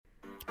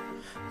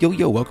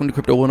Yo, welcome to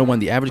Crypto 101,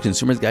 the average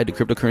consumer's guide to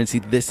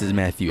cryptocurrency. This is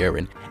Matthew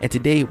Aaron, and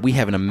today we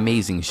have an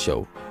amazing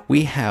show.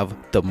 We have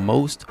the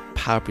most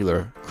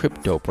popular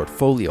crypto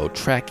portfolio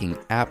tracking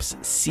apps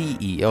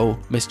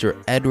CEO,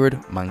 Mr. Edward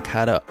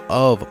Moncada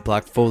of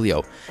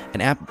Blockfolio,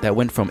 an app that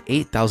went from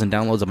 8,000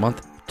 downloads a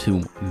month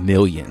to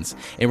millions.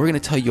 And we're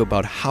going to tell you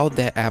about how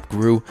that app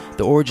grew,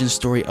 the origin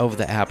story of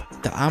the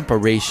app, the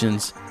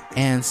operations,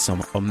 and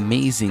some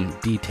amazing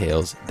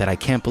details that I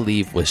can't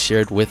believe was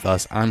shared with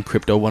us on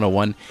Crypto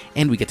 101.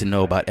 And we get to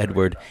know about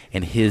Edward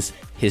and his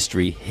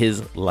history,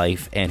 his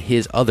life, and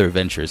his other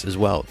ventures as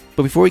well.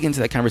 But before we get into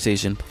that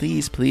conversation,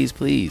 please,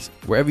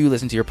 wherever you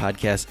listen to your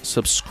podcast,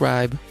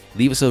 subscribe,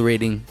 leave us a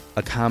rating,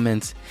 a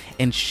comment,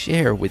 and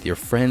share with your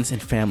friends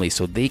and family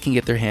so they can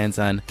get their hands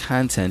on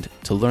content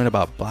to learn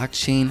about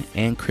blockchain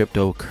and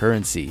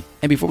cryptocurrency.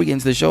 And before we get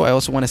into the show, I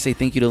also want to say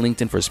thank you to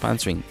LinkedIn for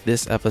sponsoring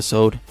this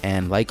episode.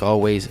 And like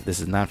always,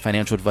 this is not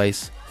financial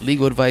advice,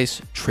 legal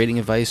advice, trading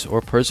advice, or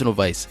personal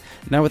advice.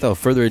 Now, without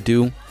further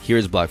ado,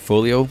 here's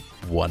Blockfolio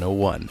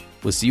 101.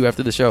 We'll see you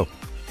after the show.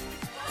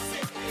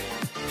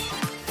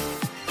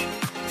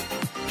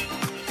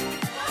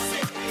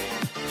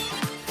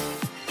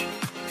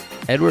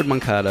 Edward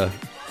Moncada,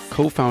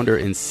 co-founder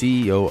and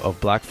CEO of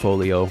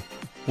Blockfolio.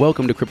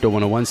 Welcome to Crypto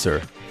 101,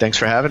 sir. Thanks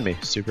for having me.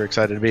 Super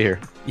excited to be here.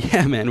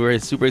 Yeah, man, we're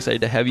super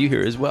excited to have you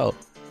here as well.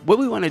 What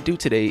we want to do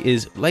today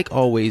is, like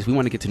always, we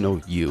want to get to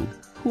know you.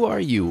 Who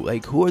are you?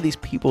 Like, who are these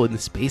people in the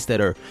space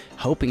that are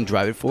helping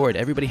drive it forward?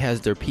 Everybody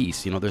has their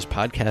piece. You know, there's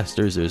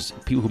podcasters, there's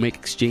people who make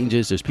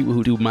exchanges, there's people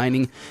who do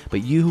mining,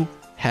 but you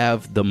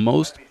have the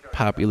most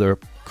popular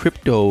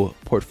crypto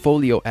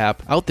portfolio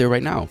app out there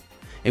right now.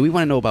 And we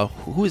want to know about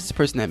who is the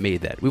person that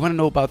made that. We want to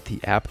know about the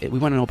app. We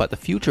want to know about the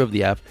future of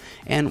the app.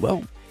 And,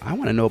 well, I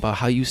want to know about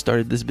how you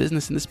started this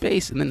business in the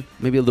space, and then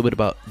maybe a little bit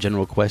about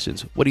general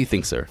questions. What do you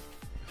think, sir?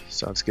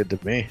 Sounds good to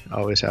me.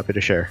 Always happy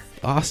to share.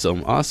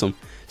 Awesome.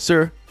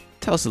 Sir,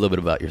 tell us a little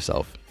bit about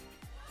yourself.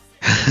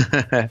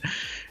 All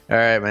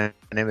right. My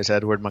name is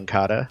Edward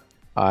Moncada.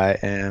 I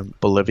am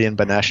Bolivian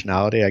by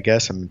nationality, I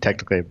guess. I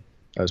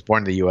was born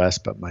in the U.S.,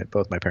 but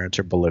both my parents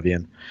are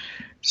Bolivian.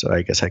 So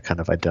I guess I kind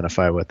of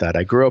identify with that.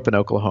 I grew up in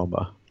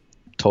Oklahoma,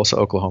 Tulsa,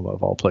 Oklahoma,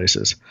 of all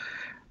places.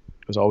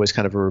 I was always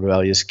kind of a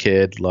rebellious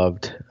kid,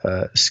 loved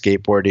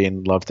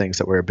skateboarding, loved things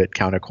that were a bit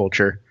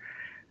counterculture.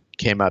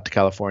 Came out to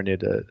California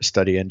to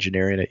study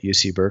engineering at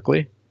UC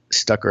Berkeley.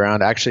 Stuck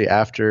around. Actually,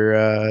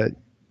 after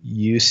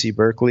UC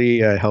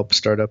Berkeley, I helped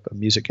start up a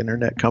music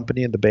internet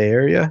company in the Bay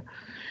Area.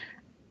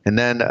 And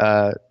then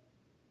a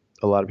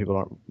lot of people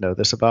don't know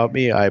this about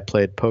me. I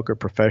played poker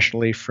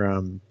professionally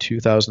from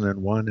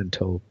 2001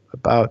 until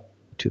about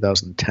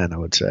 2010, I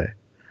would say.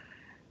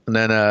 And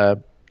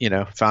then,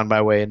 found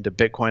my way into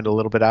Bitcoin a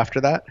little bit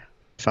after that.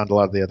 Found a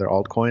lot of the other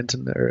altcoins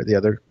and the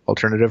other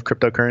alternative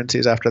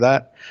cryptocurrencies after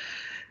that.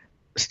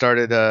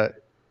 Started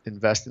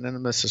investing in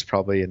them. This is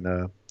probably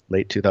in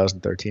late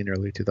 2013,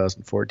 early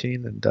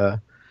 2014, and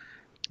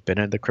been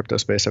in the crypto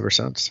space ever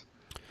since.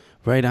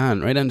 Right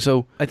on.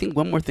 So I think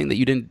one more thing that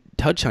you didn't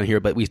touch on here,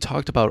 but we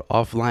talked about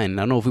offline, and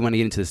I don't know if we want to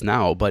get into this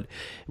now, but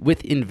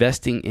with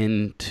investing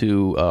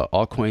into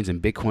altcoins and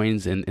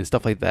Bitcoins and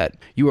stuff like that,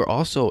 you are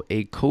also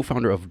a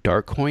co-founder of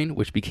Darkcoin,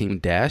 which became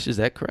Dash. Is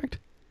that correct?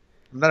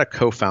 I'm not a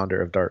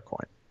co-founder of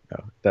Darkcoin.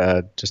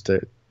 No. Just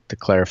to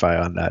clarify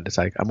on that, it's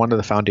like I'm one of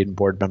the founding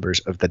board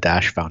members of the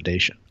Dash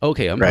Foundation.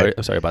 Okay, I'm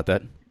sorry about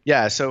that.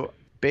 Yeah, so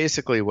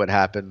basically what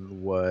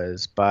happened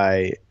was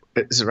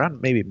it was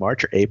around maybe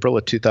March or April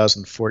of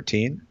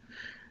 2014,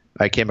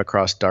 I came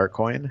across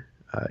Darkcoin,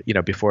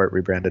 before it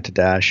rebranded to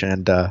Dash.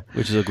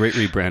 Which is a great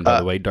rebrand, by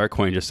the way.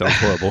 Darkcoin just sounds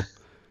horrible.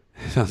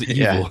 Sounds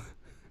evil.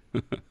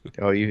 Yeah.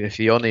 If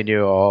you only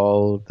knew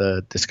all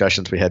the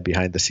discussions we had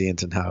behind the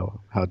scenes and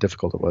how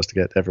difficult it was to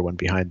get everyone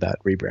behind that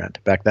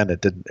rebrand. Back then,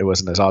 it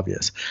wasn't as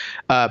obvious.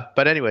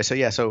 But anyway,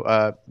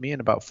 so me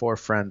and about 4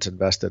 friends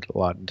invested a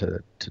lot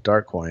into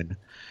Darkcoin.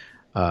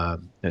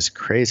 It's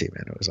crazy,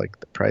 man. It was like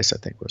the price, I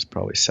think, was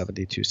probably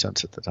 72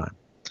 cents at the time.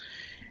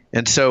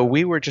 And so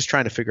we were just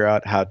trying to figure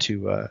out how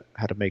to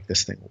make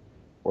this thing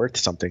worth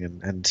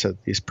something. And so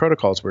these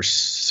protocols were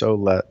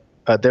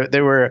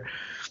they were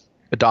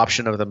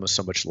adoption of them was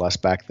so much less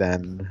back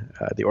then.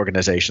 The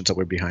organizations that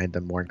were behind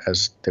them weren't,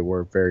 as they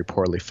were very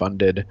poorly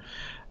funded.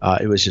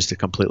 It was just a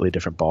completely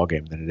different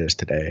ballgame than it is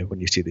today. When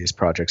you see these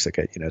projects that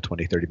get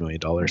 $20-30 million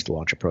to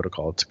launch a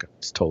protocol,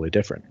 it's totally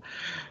different.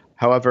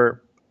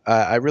 However,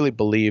 I really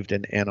believed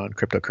in anon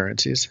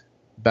cryptocurrencies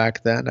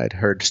back then. I'd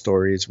heard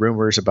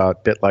rumors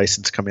about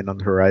BitLicense coming on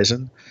the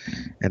horizon,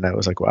 and I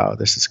was like, wow,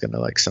 this is going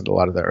to send a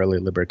lot of the early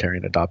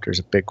libertarian adopters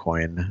of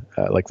Bitcoin.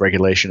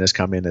 Regulation is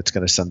coming, it's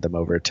going to send them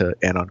over to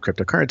anon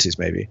cryptocurrencies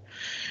maybe.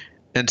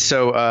 And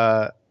so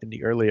I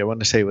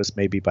want to say it was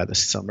maybe by the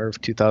summer of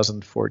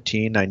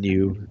 2014, I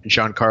knew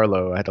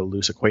Giancarlo. I had a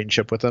loose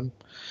acquaintanceship with him.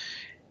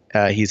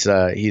 He's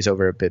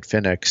over at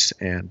Bitfinex,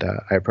 and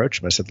I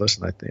approached him. I said,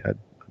 listen, I'd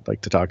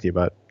like to talk to you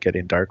about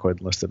getting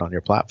Darkcoin listed on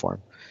your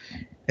platform.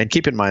 And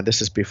keep in mind,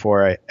 this is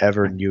before I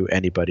ever knew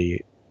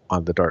anybody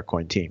on the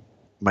Darkcoin team.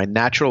 My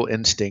natural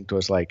instinct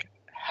was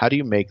how do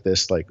you make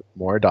this like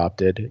more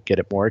adopted, get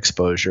it more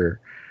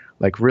exposure,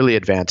 like really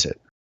advance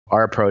it?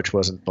 Our approach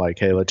wasn't like,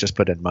 hey, let's just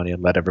put in money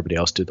and let everybody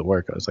else do the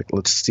work. I was like,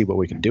 let's see what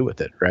we can do with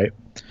it, right?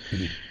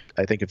 Mm-hmm.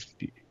 I think if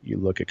you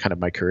look at kind of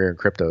my career in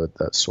crypto,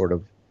 that sort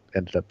of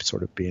ended up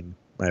sort of being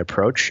my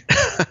approach.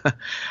 But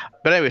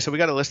anyway, so we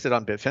got it listed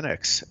on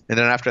Bitfinex. And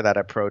then after that,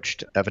 I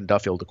approached Evan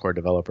Duffield, the core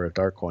developer of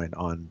Darkcoin,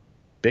 on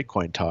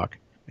Bitcoin Talk.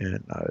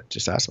 And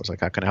just asked him, I was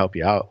like, how can I help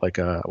you out? Like,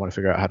 I want to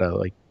figure out how to,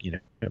 like,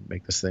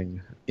 make this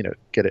thing,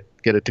 get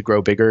it to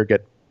grow bigger,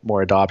 get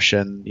more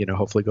adoption,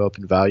 hopefully go up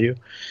in value.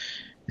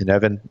 And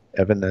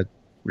Evan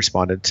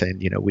responded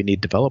saying, we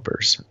need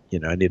developers.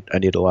 I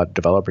need a lot of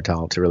developer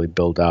talent to really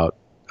build out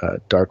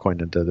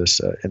Darkcoin into this,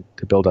 and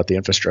to build out the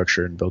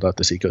infrastructure and build out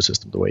this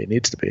ecosystem the way it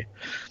needs to be.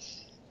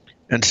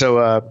 And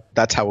so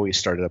that's how we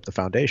started up the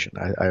foundation.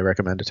 I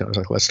recommended to him, I was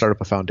like, let's start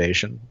up a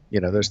foundation.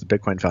 There's the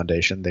Bitcoin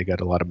Foundation. They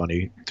get a lot of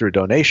money through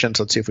donations.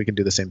 Let's see if we can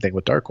do the same thing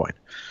with Darkcoin.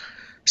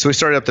 So we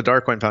started up the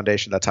Darkcoin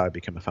Foundation. That's how I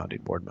became a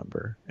founding board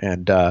member.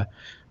 And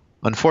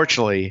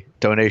unfortunately,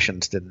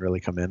 donations didn't really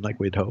come in like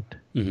we'd hoped.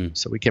 Mm-hmm.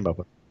 So we came up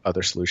with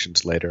other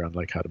solutions later on,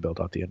 like how to build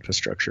out the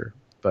infrastructure.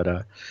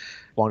 But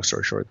long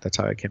story short, that's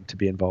how I came to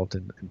be involved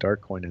in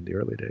Darkcoin in the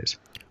early days.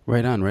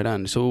 Right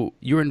on. So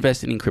you're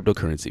investing in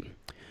cryptocurrency.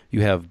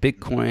 You have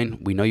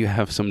Bitcoin. We know you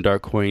have some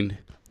Darkcoin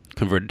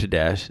converted to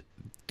Dash.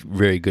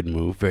 Very good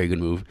move.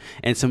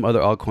 And some other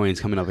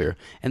altcoins coming up here.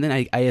 And then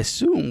I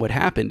assume what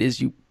happened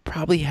is you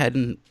probably had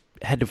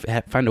to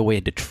find a way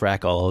to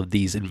track all of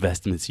these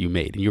investments you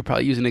made. And you're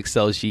probably using an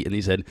Excel sheet, and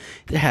you said,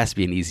 there has to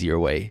be an easier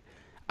way.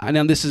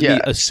 Now, this is me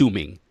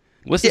assuming.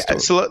 What's the story?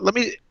 So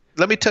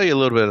let me tell you a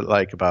little bit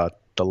like about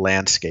the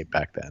landscape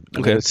back then.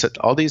 Okay.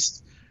 All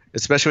these,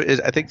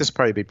 especially, I think this will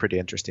probably be pretty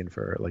interesting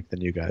for like the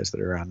new guys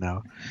that are around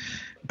now.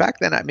 Back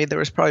then, there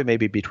was probably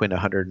maybe between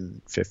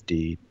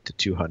 150 to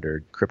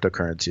 200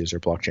 cryptocurrencies or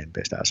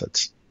blockchain-based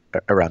assets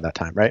around that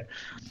time, right?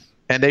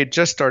 And they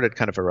just started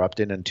kind of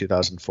erupting in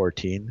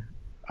 2014.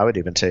 I would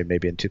even say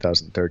maybe in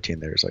 2013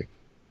 there was like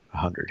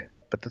 100.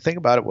 But the thing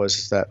about it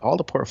was that all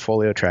the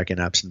portfolio tracking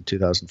apps in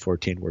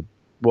 2014 were,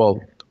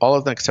 well, all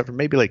of them except for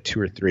maybe like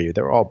 2 or 3,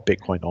 they were all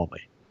Bitcoin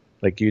only.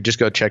 Like you just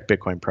go check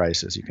Bitcoin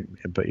prices, you can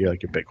input your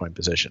Bitcoin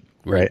position,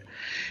 right?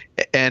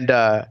 And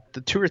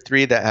the 2 or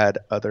 3 that had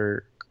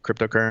other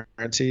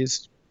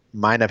cryptocurrencies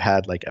might have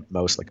had like at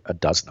most like a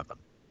dozen of them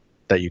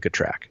that you could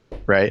track,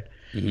 right?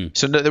 Mm-hmm.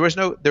 So there was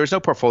no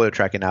portfolio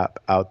tracking app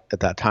out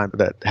at that time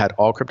that had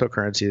all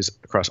cryptocurrencies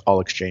across all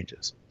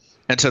exchanges.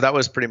 And so that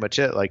was pretty much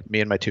it. Like me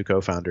and my 2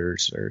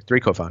 co-founders, or 3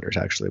 co-founders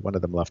actually, one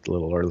of them left a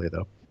little early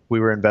though. We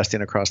were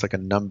investing across like a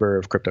number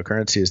of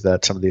cryptocurrencies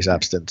that some of these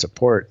apps didn't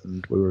support.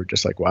 And we were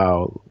just like,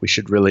 wow, we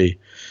should really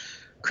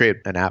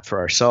create an app for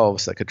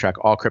ourselves that could track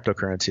all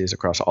cryptocurrencies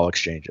across all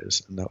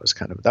exchanges. And that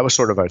was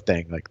sort of our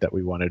thing, like that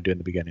we wanted to do in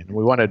the beginning. And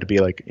we wanted to be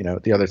like,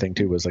 the other thing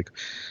too was like,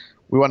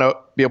 we want to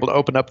be able to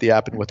open up the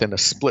app and within a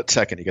split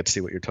second, you get to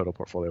see what your total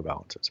portfolio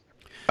balance is.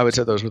 I would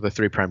say those were the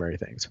 3 primary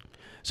things.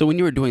 So when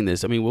you were doing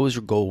this, what was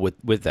your goal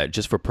with that?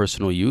 Just for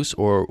personal use,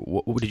 or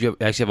did you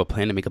actually have a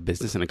plan to make a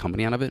business and a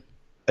company out of it?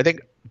 I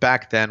think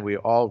back then we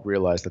all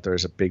realized that there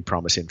was a big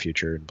promising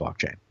future in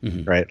blockchain,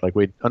 mm-hmm. right? Like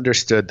we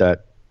understood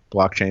that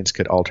blockchains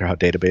could alter how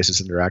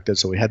databases interacted.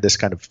 So we had this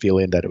kind of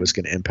feeling that it was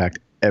going to impact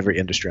every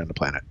industry on the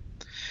planet.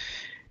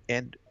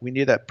 And we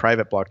knew that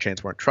private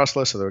blockchains weren't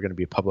trustless, so there were going to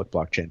be public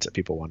blockchains that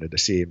people wanted to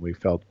see. And we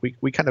felt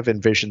we kind of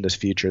envisioned this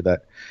future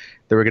that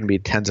there were going to be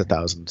tens of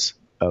thousands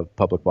of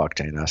public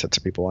blockchain assets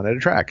that people wanted to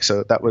track.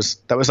 So that was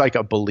like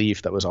a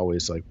belief that was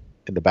always like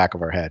in the back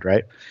of our head,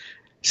 right?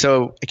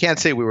 So I can't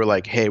say we were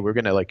like, hey, we're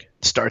going to like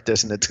start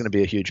this and it's going to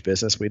be a huge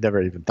business. We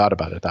never even thought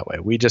about it that way.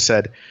 We just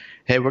said,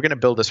 hey, we're going to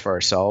build this for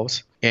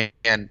ourselves,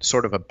 and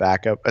sort of a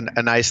backup,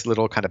 a nice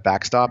little kind of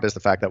backstop is the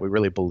fact that we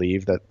really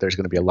believe that there's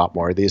going to be a lot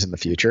more of these in the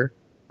future,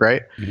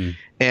 right? Mm-hmm.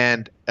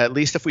 And at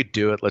least if we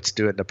do it, let's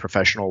do it in a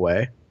professional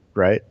way,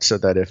 right? So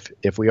that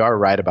if we are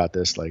right about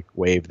this like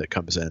wave that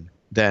comes in,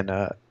 then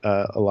a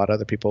lot of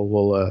other people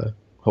will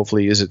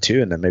hopefully use it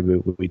too, and then maybe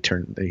we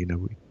turn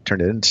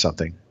it into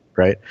something,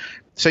 right?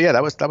 So yeah,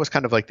 that was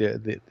kind of like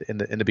in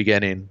the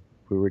beginning.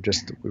 We were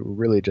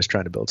really just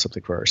trying to build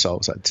something for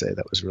ourselves. I'd say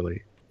that was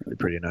really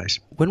pretty nice.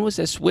 When was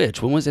that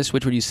switch? When was that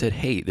switch where you said,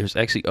 "Hey, there's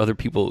actually other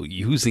people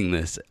using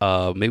this.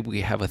 Maybe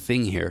we have a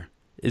thing here."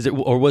 Is it,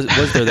 or was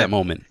there that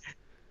moment?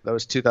 That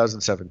was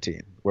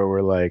 2017, where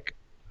we're like,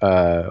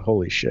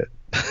 "Holy shit!"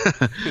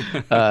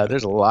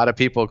 There's a lot of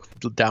people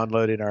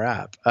downloading our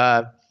app.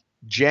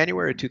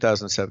 January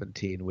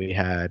 2017, we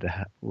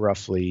had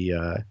roughly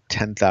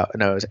 10,000.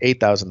 No, it was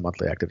 8,000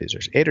 monthly active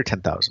users, 8 or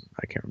 10,000.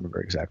 I can't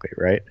remember exactly,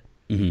 right?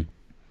 Mm-hmm.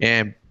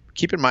 And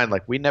keep in mind,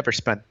 like we never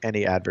spent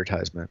any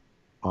advertisement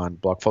on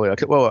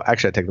Blockfolio. Well,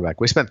 actually, I take it back.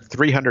 We spent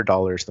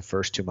 $300 the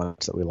first 2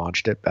 months that we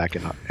launched it back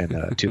in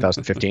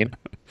 2015,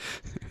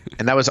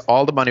 and that was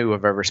all the money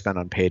we've ever spent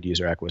on paid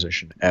user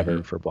acquisition ever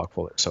mm-hmm. for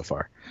Blockfolio so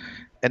far.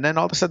 And then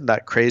all of a sudden,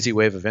 that crazy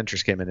wave of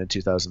interest came in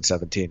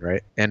 2017,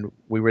 right? And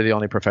we were the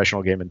only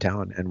professional game in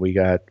town, and we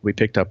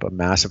picked up a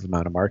massive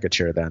amount of market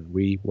share. Then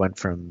we went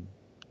from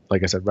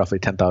like I said, roughly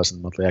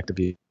 10,000 monthly active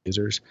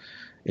users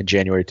in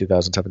January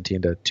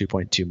 2017 to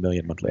 2.2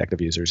 million monthly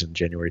active users in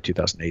January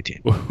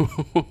 2018.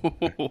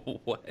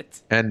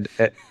 What? And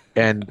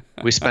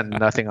we spent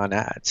nothing on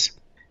ads.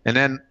 And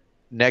then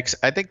next,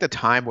 I think the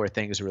time where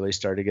things really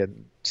started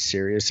getting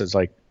serious is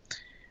like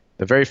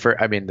the very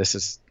first. I mean, this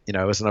is, it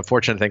was an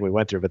unfortunate thing we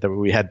went through, but then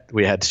we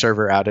had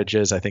server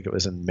outages. I think it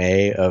was in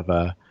May of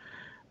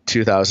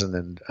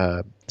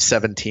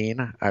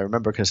 2017. I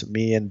remember because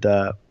me and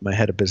my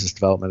head of business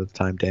development at the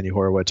time, Danny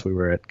Horowitz, we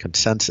were at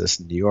Consensus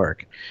in New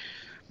York.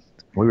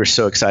 We were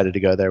so excited to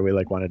go there. We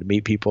wanted to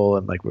meet people,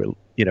 and we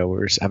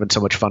were having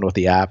so much fun with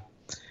the app.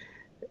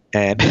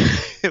 And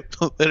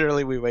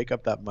literally, we wake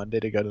up that Monday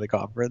to go to the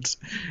conference,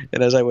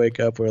 and as I wake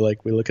up, we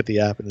look at the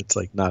app, and it's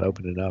not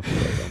opening up. We're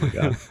like, oh my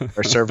god,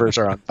 our servers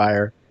are on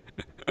fire,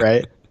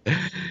 right?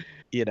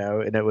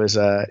 And it was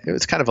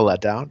kind of a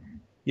letdown.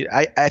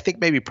 I think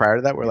maybe prior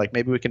to that, we're like,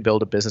 maybe we can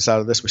build a business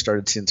out of this. We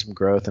started seeing some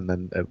growth, and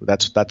then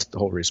that's the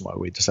whole reason why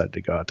we decided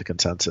to go out to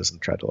Consensus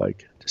and try to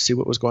see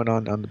what was going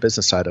on the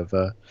business side of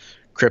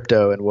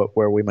crypto and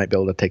where we might be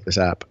able to take this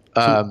app.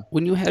 So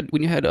when you had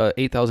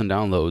 8,000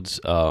 downloads,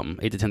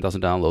 8 to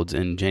 10,000 downloads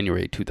in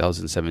January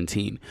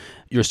 2017,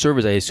 your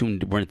servers, I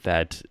assumed, weren't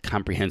that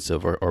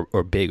comprehensive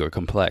or big or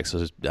complex.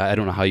 So I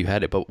don't know how you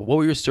had it, but what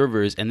were your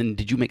servers? And then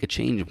did you make a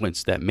change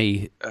once that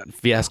May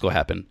fiasco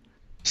happened?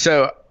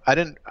 So I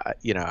didn't,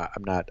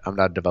 I'm not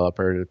a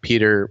developer.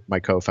 Peter,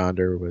 my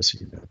co-founder,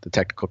 was the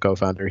technical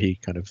co-founder. He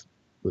kind of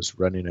was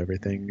running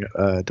everything,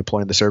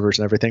 deploying the servers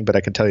and everything. But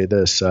I can tell you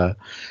this.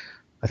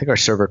 I think our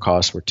server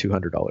costs were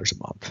 $200 a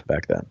month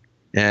back then.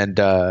 And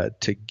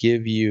to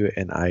give you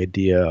an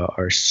idea,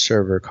 our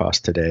server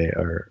costs today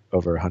are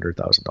over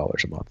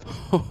 $100,000 a month.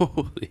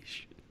 Holy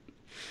shit!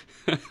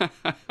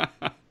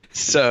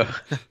 So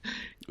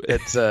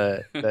it's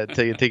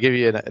to give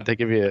you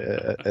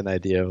an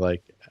idea of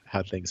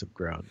how things have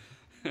grown.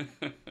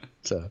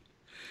 So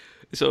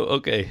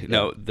okay. Yeah.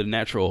 Now the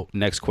natural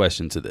next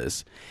question to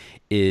this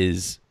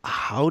is,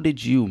 how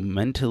did you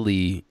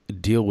mentally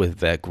deal with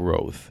that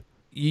growth?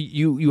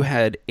 You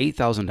had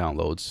 8,000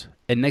 downloads,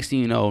 and next thing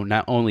you know,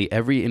 not only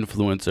every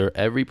influencer,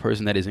 every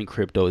person that is in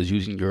crypto is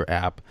using your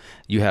app.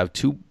 You have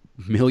 2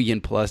 million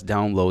plus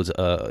downloads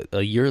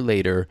a year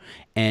later,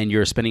 and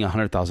you're spending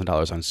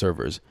 $100,000 on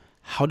servers.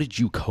 How did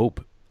you cope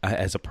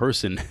as a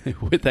person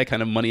with that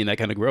kind of money and that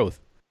kind of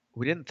growth?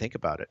 We didn't think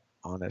about it,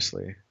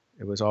 honestly.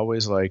 It was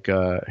always like,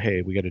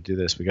 hey, we got to do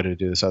this. We got to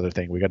do this other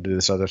thing. We got to do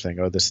this other thing.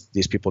 Oh,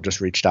 these people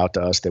just reached out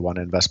to us. They want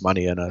to invest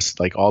money in us.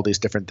 All these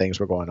different things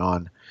were going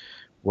on,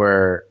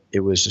 where it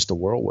was just a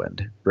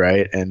whirlwind,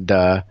 right? And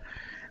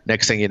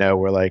next thing you know,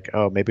 we're like,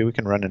 oh, maybe we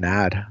can run an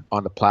ad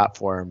on the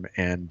platform.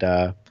 And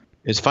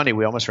it's funny,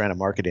 we almost ran a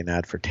marketing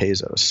ad for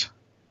Tezos.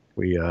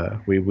 We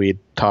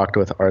talked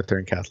with Arthur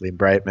and Kathleen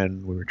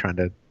Brightman. We were trying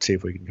to see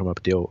if we can come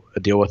up with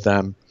a deal with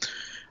them.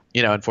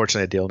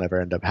 Unfortunately, a deal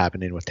never ended up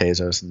happening with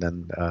Tezos. And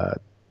then,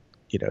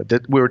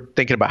 we were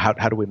thinking about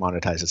how do we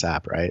monetize this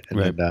app, right?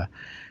 And right.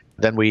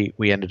 Then we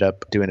ended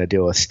up doing a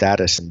deal with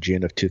Status in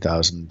June of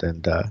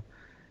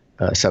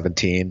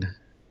 2017.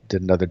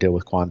 Did another deal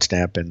with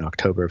QuantStamp in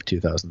October of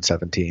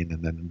 2017,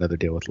 and then another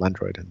deal with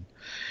Lendroid. And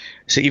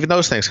so even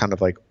those things kind of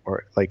they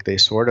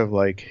sort of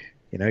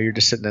you're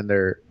just sitting in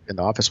there in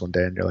the office one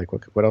day and you're like,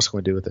 what else can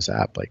we do with this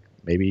app?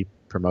 Maybe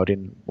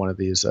promoting one of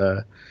these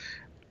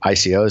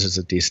ICOs is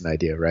a decent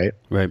idea, right?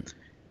 Right.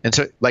 And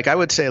so I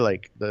would say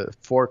the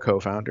 4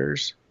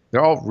 co-founders,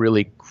 they're all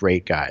really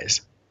great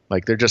guys.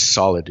 They're just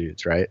solid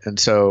dudes, right? And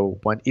so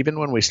when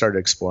we started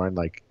exploring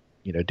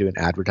doing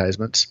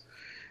advertisements,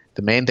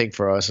 the main thing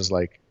for us is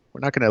we're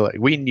not going to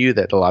we knew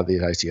that a lot of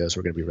these ICOs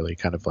were going to be really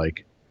kind of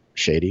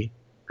shady,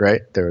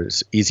 right? There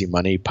was easy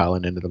money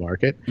piling into the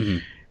market. Mm-hmm.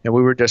 And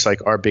we were just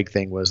our big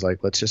thing was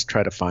let's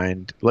try to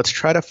find an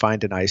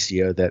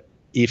ICO that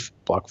if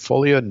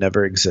Blockfolio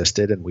never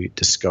existed and we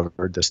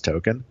discovered this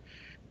token,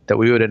 that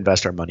we would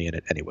invest our money in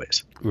it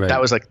anyways. Right. That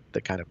was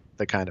the kind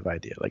of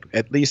idea.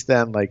 At least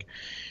then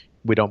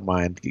we don't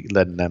mind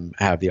letting them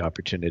have the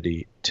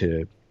opportunity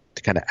to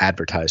kind of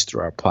advertise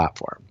through our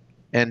platform.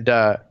 And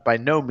by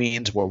no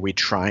means were we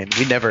trying.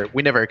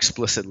 We never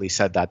explicitly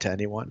said that to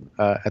anyone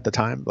at the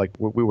time.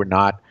 We were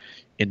not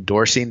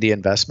endorsing the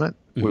investment.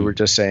 Mm-hmm. We were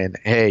just saying,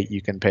 hey,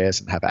 you can pay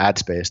us and have ad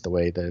space the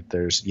way that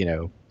there's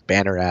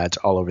banner ads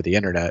all over the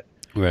internet.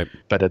 Right.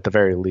 But at the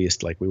very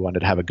least, we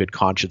wanted to have a good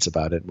conscience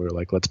about it. And we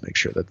were let's make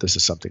sure that this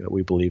is something that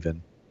we believe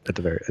in at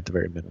the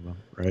very minimum,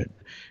 right?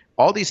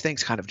 All these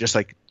things kind of just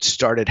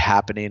started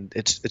happening.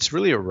 It's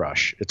really a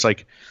rush. It's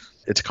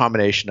a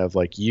combination of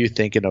you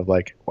thinking of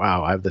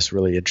wow, I have this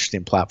really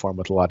interesting platform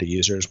with a lot of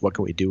users. What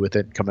can we do with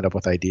it? Coming up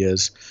with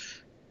ideas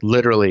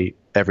literally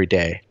every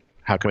day.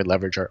 How can we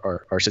leverage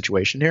our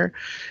situation here?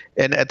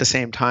 And at the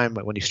same time,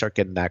 when you start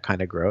getting that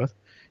kind of growth,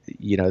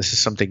 this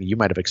is something you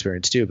might have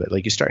experienced too,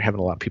 but you start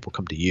having a lot of people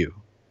come to you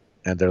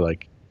and they're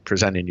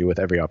presenting you with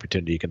every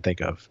opportunity you can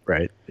think of,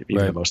 right?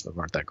 Even though most of them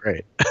aren't that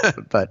great.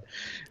 But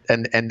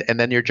and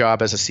then your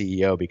job as a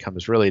CEO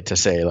becomes really to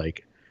say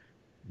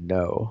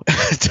no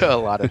to a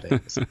lot of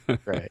things.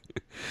 Right.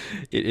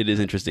 It is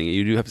interesting.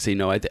 You do have to say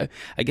no.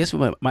 I guess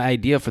my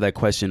idea for that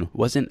question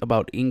wasn't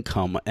about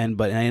income,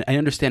 but I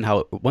understand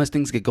how once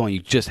things get going,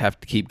 you just have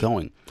to keep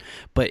going.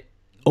 But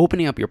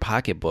opening up your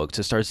pocketbook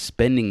to start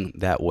spending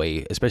that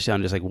way, especially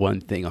on just like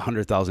one thing,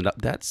 $100,000,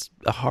 that's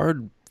a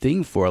hard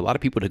thing for a lot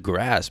of people to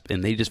grasp.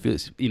 And they just feel,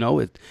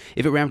 if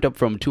it ramped up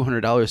from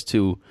 $200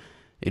 to,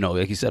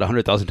 like you said,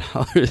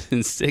 $100,000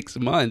 in 6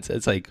 months,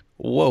 it's like,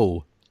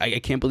 whoa. I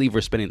can't believe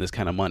we're spending this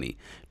kind of money.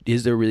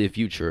 Is there really a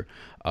future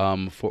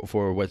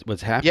for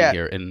what's happening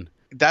here? And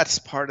that's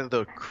part of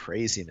the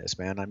craziness,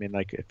 man. I mean,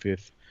 like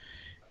if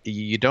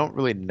you don't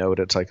really know what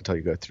it's like until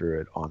you go through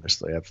it.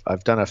 Honestly,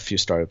 I've done a few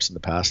startups in the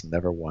past, and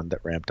never one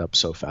that ramped up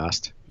so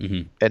fast.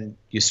 Mm-hmm. And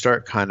you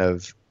start kind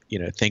of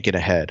thinking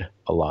ahead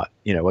a lot.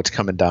 What's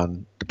coming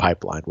down the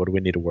pipeline? What do we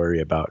need to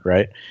worry about,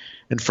 right?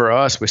 And for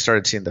us, we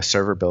started seeing the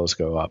server bills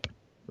go up,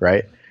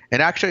 right?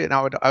 And actually, and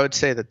I would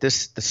say that the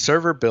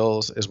server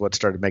bills is what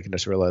started making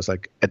us realize,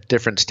 like at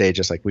different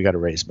stages, like we got to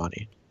raise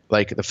money.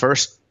 Like the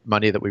first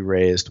money that we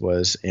raised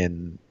was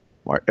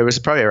it was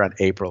probably around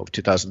April of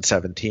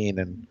 2017.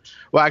 And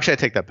well, actually, I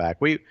take that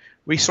back. We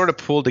sort of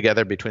pooled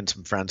together between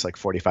some friends like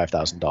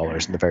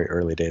 $45,000 in the very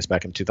early days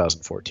back in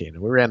 2014,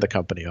 and we ran the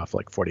company off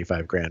like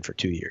 45 grand for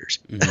 2 years.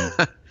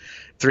 Mm-hmm.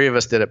 3 of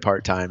us did it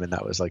part time, and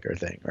that was like our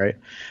thing, right?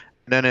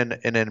 And then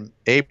in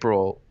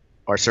April,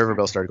 our server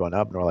bill started going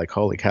up, and we're like,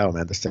 holy cow,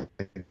 man, this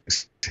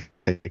thing's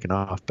taking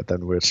off. But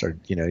then we started,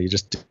 you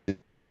just,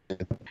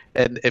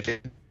 and if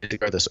it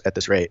go at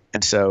this rate.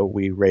 And so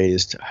we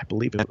raised, I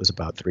believe it was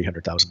about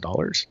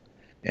 $300,000.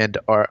 And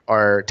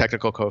our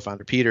technical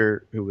co-founder,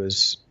 Peter, who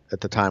was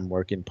at the time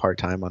working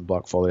part-time on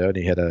Blockfolio, and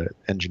he had an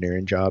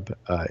engineering job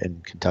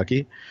in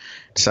Kentucky,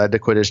 decided to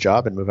quit his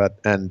job and move out.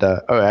 And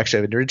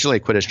actually, he originally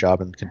quit his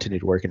job and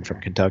continued working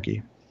from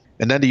Kentucky.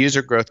 And then the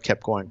user growth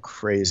kept going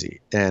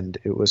crazy. And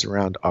it was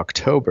around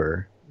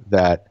October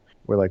that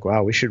we're like,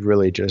 wow, we should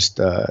really just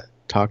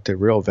talk to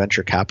real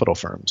venture capital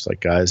firms, like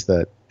guys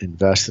that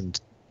invest in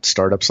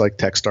startups, like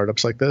tech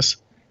startups like this,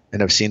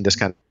 and have seen this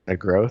kind of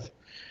growth.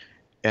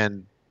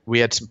 And we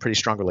had some pretty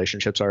strong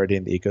relationships already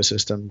in the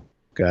ecosystem,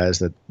 guys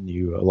that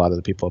knew a lot of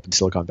the people up in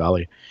Silicon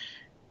Valley.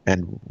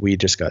 And we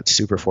just got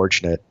super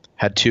fortunate,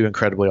 had 2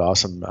 incredibly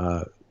awesome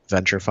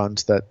venture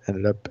funds that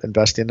ended up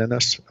investing in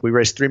us. We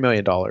raised $3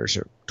 million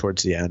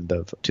towards the end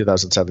of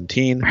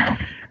 2017.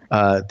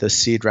 The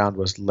seed round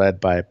was led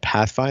by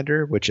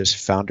Pathfinder, which is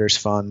Founders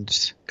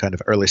Fund's kind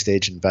of early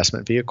stage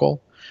investment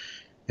vehicle.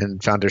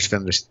 And Founders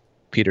Fund is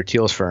Peter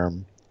Thiel's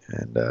firm.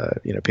 And,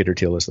 Peter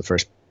Thiel was the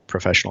first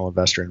professional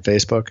investor in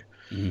Facebook.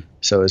 Mm-hmm.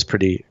 So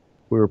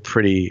we were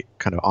pretty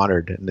kind of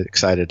honored and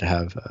excited to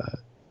have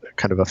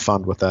kind of a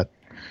fund with that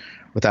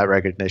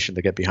recognition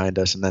to get behind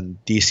us. And then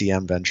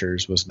DCM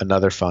Ventures was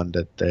another fund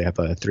that they have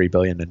a $3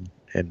 billion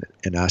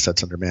in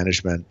assets under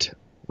management.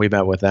 We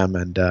met with them,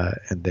 and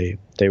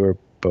they were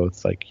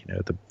both like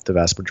the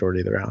vast majority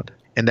of the round.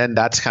 And then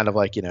that's kind of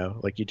like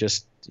like you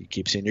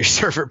keep seeing your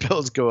server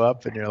bills go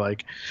up, and you're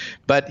like,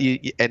 but you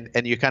kind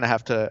of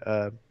have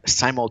to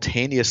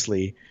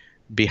simultaneously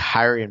be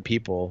hiring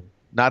people,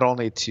 not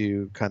only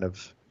to kind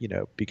of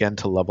begin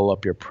to level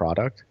up your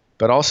product,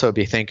 but also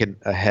be thinking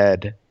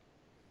ahead.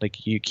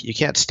 Like you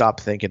can't stop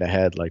thinking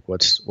ahead, like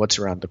what's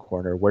around the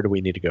corner, where do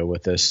we need to go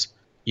with this,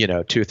 2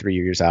 or 3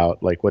 years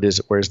out, like where's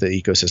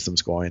the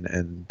ecosystems going,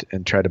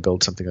 and try to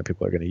build something that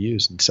people are going to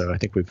use. And so I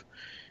think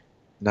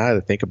now that I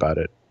think about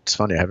it, it's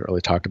funny, I haven't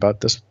really talked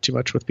about this too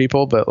much with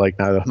people, but like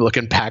now that I'm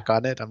looking back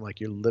on it, I'm like,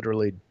 you're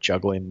literally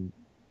juggling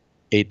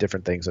 8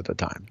 different things at a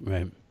time.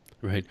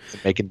 Right.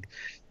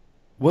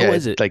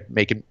 Was it? Like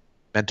making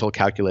mental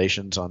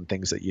calculations on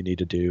things that you need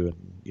to do,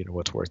 and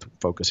what's worth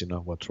focusing on,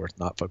 what's worth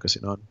not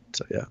focusing on.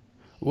 So yeah.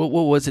 What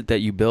was it that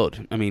you built?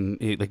 I mean,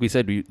 like we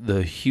said,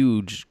 the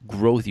huge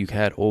growth you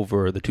had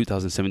over the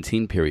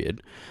 2017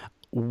 period.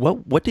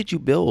 What did you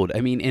build?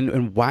 I mean,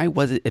 and why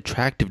was it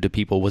attractive to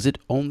people? Was it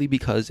only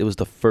because it was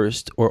the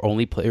first or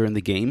only player in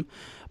the game?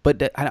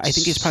 But I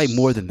think it's probably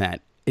more than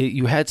that.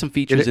 You had some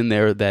features in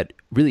there that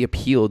really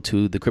appealed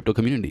to the crypto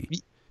community.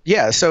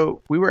 Yeah,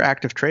 so we were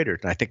active traders,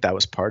 and I think that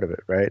was part of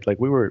it, right? Like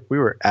we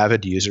were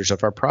avid users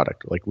of our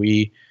product. Like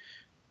we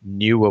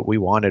knew what we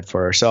wanted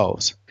for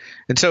ourselves.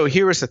 And so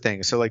here was the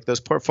thing. So like those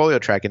portfolio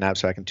tracking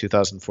apps back in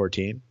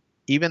 2014,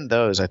 even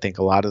those, I think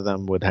a lot of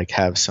them would like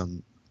have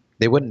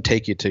they wouldn't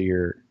take you to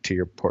your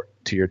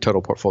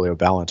total portfolio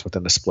balance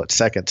within a split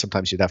second.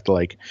 Sometimes you'd have to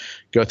like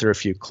go through a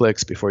few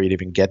clicks before you'd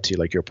even get to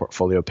like your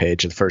portfolio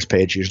page. The first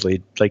page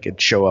usually like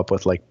it'd show up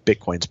with like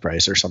Bitcoin's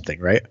price or something,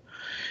 right?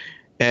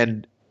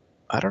 And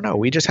I don't know.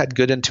 We just had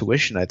good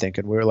intuition, I think.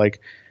 And we were like,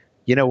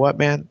 you know what,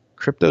 man?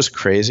 Crypto's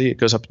crazy. It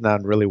goes up and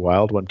down really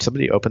wild. When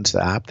somebody opens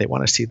the app, they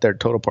want to see their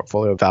total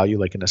portfolio value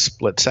like in a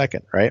split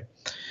second, right?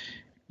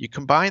 You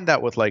combine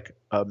that with like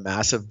a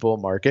massive bull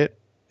market.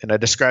 And I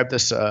described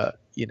this, to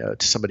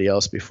somebody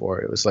else before.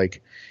 It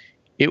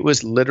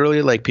was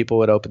literally like people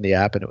would open the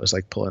app and it was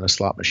like pulling a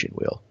slot machine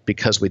wheel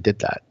because we did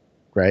that,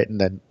 right?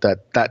 And then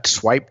that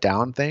swipe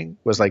down thing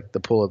was like the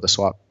pull of the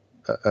swap,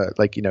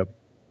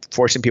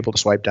 forcing people to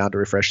swipe down to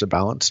refresh the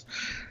balance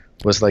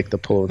was like the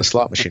pull of the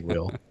slot machine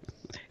wheel.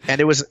 And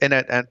it was, and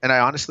I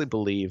honestly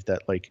believe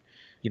that, like,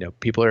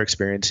 people are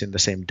experiencing the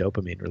same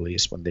dopamine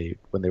release when they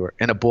were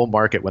in a bull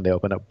market, when they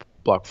open up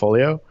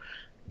Blockfolio,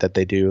 that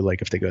they do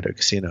like if they go to a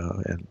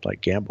casino and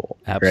like gamble.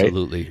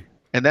 Absolutely. Right?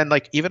 And then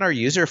like even our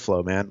user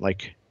flow, man,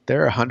 like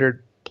there are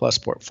 100 plus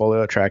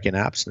portfolio tracking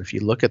apps, and if you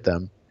look at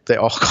them, they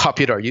all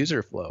copied our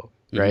user flow,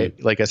 right?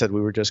 Mm-hmm. Like I said,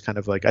 we were just kind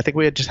of like, I think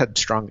we had just had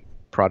strong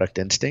product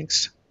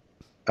instincts,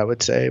 I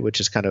would say, which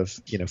is kind of,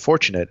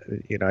 fortunate.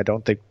 I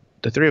don't think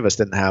the three of us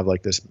didn't have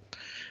like this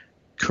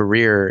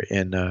career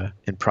in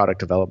product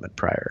development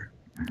prior.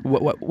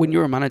 When you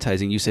were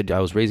monetizing, you said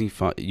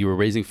you were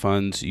raising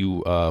funds.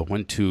 You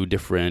went to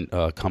different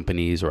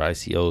companies or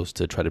ICOs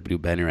to try to do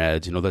banner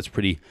ads. That's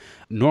pretty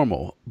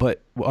normal.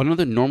 But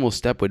another normal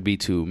step would be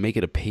to make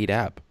it a paid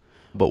app.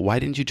 But why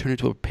didn't you turn it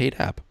to a paid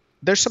app?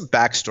 There's some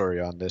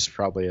backstory on this,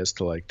 probably, as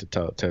to like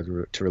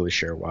to really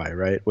share why,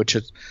 right? Which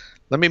is,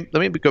 let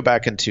me go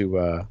back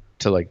into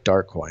to like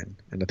Darkcoin,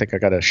 and I think I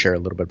got to share a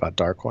little bit about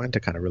Darkcoin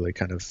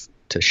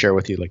to share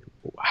with you like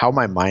how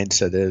my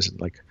mindset is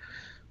and like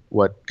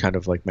what kind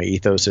of like my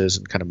ethos is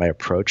and kind of my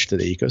approach to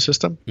the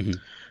ecosystem. Mm-hmm.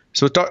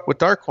 So with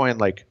Darkcoin,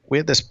 like we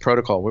had this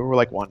protocol. We were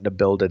like wanting to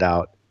build it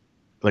out.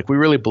 Like we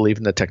really believed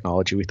in the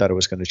technology. We thought it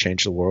was going to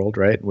change the world,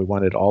 right? And we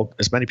wanted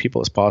as many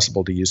people as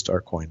possible to use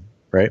Darkcoin,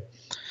 right?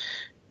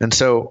 And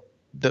so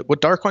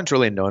what Darkcoin's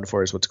really known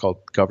for is what's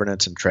called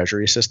governance and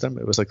treasury system.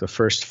 It was like the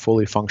first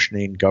fully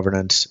functioning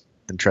governance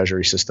and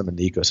treasury system in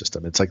the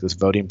ecosystem. It's like this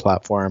voting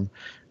platform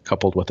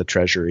coupled with a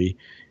treasury.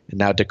 And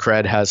now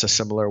Decred has a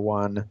similar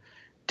one.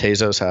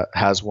 Tezos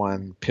has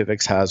one,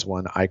 Pivx has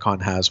one,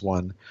 Icon has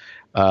one.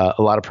 A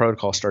lot of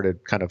protocols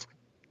started kind of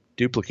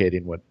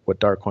duplicating what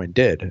Darkcoin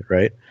did,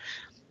 right?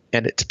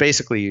 And it's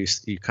basically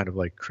you kind of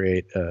like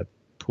create a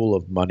pool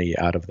of money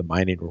out of the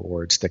mining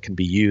rewards that can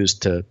be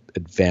used to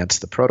advance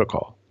the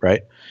protocol,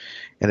 right?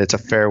 And it's a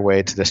fair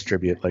way to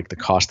distribute like the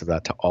cost of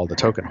that to all the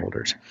token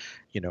holders.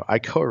 I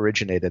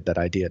co-originated that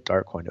idea at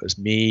Darkcoin. It was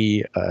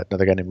me,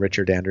 another guy named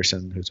Richard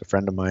Anderson, who's a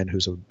friend of mine,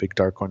 who's a big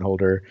Darkcoin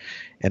holder,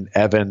 and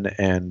Evan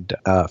and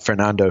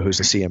Fernando, who's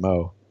the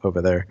CMO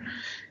over there.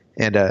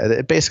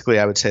 And basically,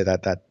 I would say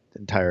that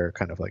entire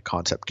kind of like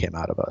concept came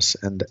out of us.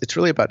 And it's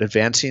really about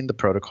advancing the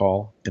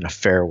protocol in a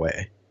fair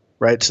way,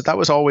 right? So that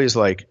was always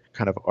like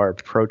kind of our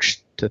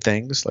approach to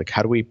things. Like,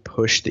 how do we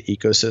push the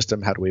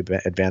ecosystem? How do we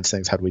advance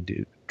things? How do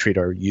we treat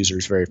our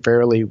users very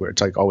fairly, where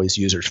it's like always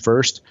users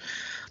first?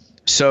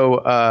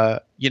 So,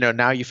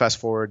 now you fast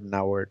forward and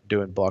now we're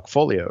doing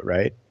Blockfolio,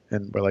 right?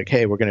 And we're like,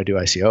 hey, we're going to do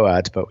ICO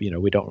ads, but,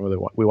 we don't really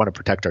we want to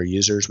protect our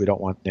users. We don't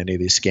want any of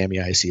these scammy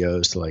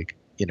ICOs to like,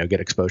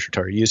 get exposure to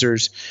our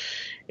users.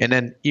 And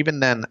then even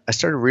then I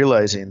started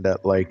realizing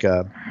that like,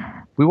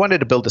 we wanted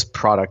to build this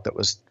product that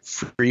was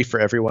free for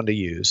everyone to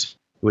use.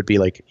 It would be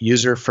like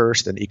user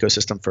first and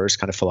ecosystem first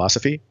kind of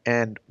philosophy.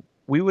 And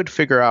we would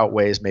figure out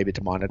ways maybe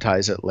to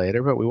monetize it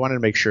later, but we wanted to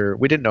make sure,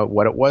 we didn't know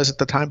what it was at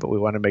the time, but we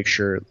wanted to make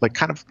sure, like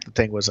kind of the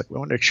thing was like, we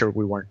wanted to make sure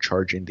we weren't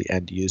charging the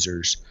end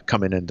users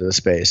coming into the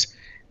space.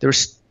 There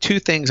was two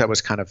things I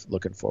was kind of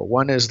looking for.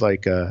 One is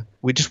like,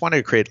 we just wanted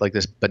to create like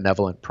this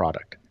benevolent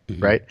product,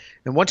 mm-hmm. right?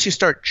 And once you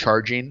start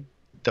charging,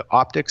 the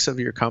optics of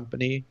your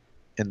company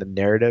and the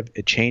narrative,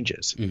 it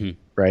changes, mm-hmm.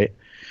 right?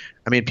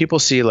 I mean, people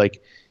see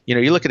like,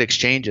 you look at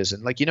exchanges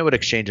and like, what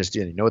exchanges do,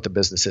 you know what the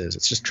business is.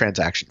 It's just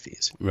transaction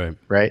fees,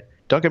 right?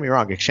 Don't get me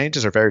wrong.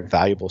 Exchanges are very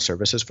valuable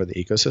services for the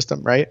ecosystem,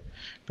 right?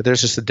 But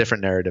there's just a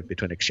different narrative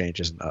between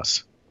exchanges and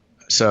us.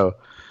 So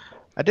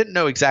I didn't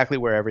know exactly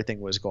where everything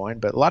was going,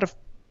 but a lot of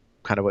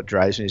kind of what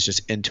drives me is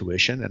just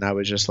intuition. And I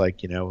was just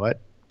like, you know what?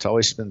 It's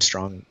always been a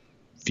strong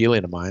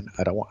feeling of mine.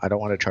 I don't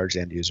want to charge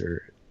the end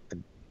user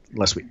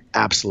unless we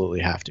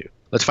absolutely have to.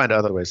 Let's find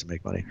other ways to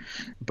make money.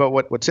 But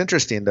what's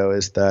interesting though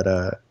is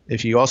that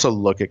if you also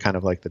look at kind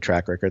of like the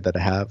track record that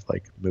I have,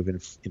 like moving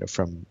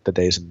from the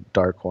days in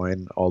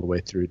Darkcoin all the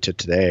way through to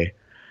today,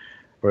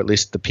 or at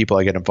least the people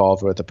I get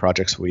involved with, the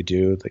projects we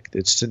do, like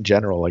it's in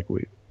general, like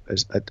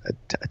I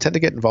tend to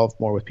get involved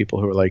more with people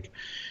who are like,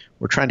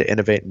 we're trying to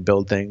innovate and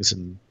build things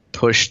and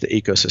push the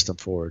ecosystem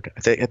forward.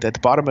 I think at the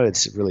bottom of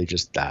it's really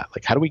just that,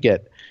 like how do we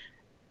get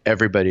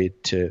everybody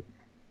to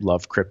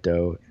love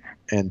crypto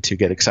and to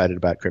get excited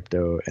about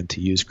crypto and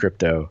to use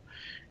crypto?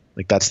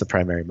 Like that's the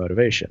primary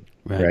motivation,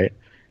 right?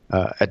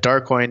 At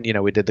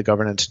Darkcoin, we did the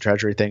governance and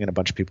treasury thing, and a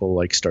bunch of people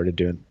like started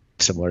doing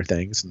similar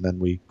things, and then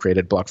we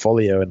created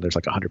Blockfolio, and there's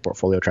like 100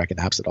 portfolio tracking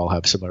apps that all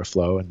have similar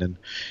flow, and then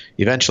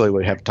eventually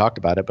we haven't talked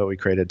about it, but we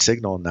created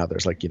Signal, and now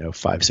there's like 5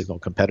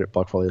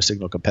 Blockfolio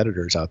Signal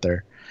competitors out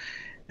there.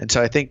 And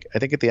so I think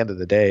at the end of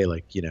the day,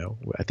 like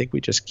I think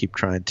we just keep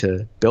trying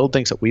to build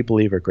things that we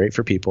believe are great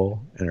for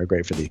people and are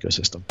great for the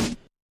ecosystem.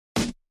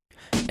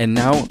 And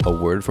now, a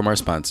word from our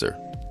sponsor.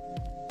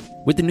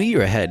 With the new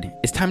year ahead,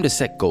 it's time to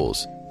set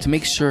goals to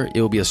make sure it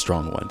will be a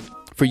strong one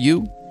for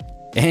you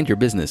and your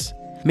business.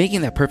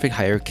 Making that perfect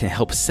hire can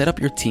help set up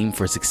your team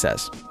for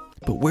success.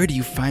 But where do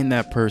you find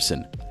that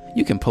person?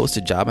 You can post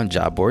a job on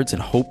job boards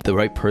and hope the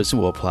right person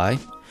will apply.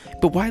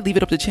 But why leave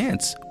it up to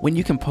chance when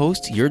you can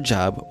post your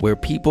job where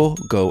people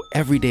go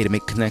every day to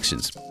make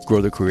connections,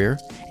 grow their career,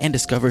 and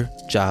discover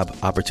job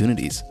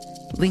opportunities?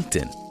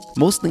 LinkedIn.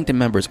 Most LinkedIn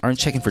members aren't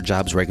checking for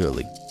jobs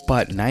regularly,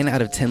 but 9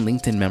 out of 10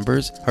 LinkedIn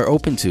members are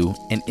open to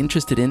and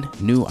interested in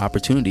new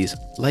opportunities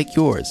like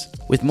yours.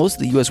 With most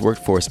of the US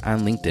workforce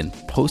on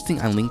LinkedIn,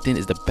 posting on LinkedIn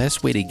is the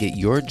best way to get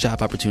your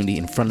job opportunity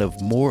in front of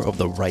more of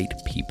the right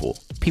people.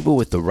 People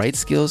with the right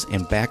skills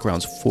and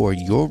backgrounds for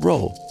your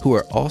role who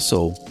are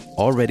also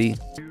already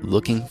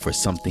looking for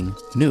something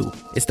new.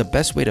 It's the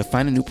best way to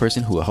find a new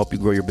person who will help you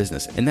grow your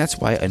business. And that's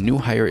why a new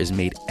hire is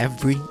made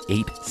every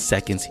 8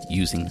 seconds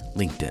using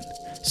LinkedIn.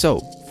 So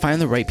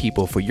find the right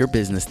people for your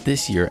business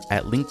this year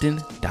at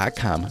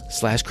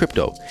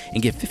linkedin.com/crypto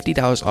and get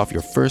 $50 off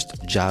your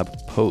first job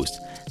post.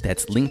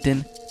 That's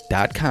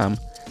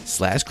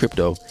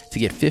linkedin.com/crypto to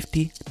get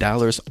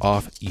 $50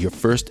 off your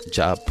first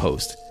job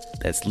post.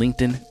 That's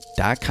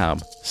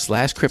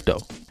linkedin.com/crypto.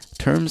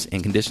 Terms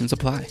and conditions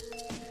apply.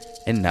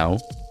 And now,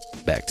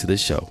 back to the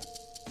show.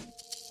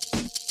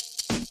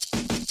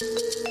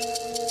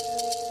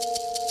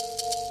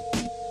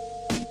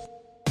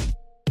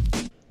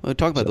 Well,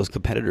 talk about those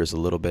competitors a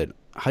little bit.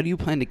 How do you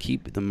plan to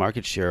keep the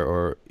market share?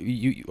 Or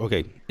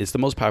okay, it's the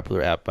most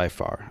popular app by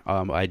far.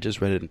 I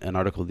just read an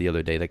article the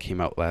other day that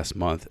came out last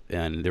month,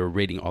 and they were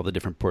rating all the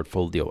different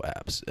portfolio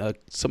apps.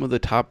 Some of the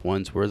top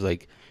ones were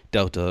like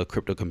Delta,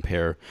 Crypto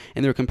Compare,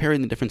 and they're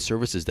comparing the different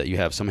services that you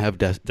have. Some have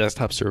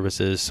desktop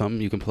services,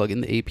 some you can plug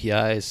in the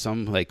APIs,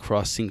 some like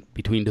cross-sync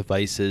between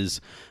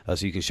devices,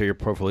 so you can share your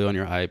portfolio on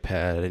your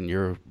iPad and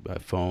your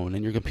phone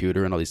and your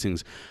computer and all these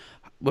things.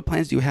 What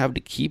plans do you have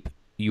to keep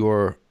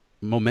your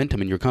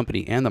momentum in your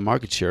company and the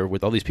market share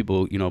with all these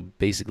people,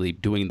 basically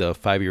doing the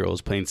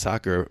 5-year-olds playing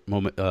soccer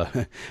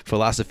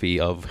philosophy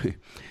of,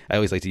 I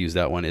always like to use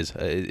that one is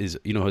it's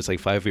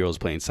like 5-year-olds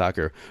playing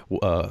soccer.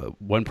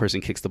 One person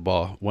kicks the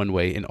ball one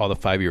way and all the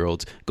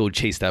 5-year-olds go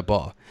chase that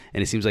ball.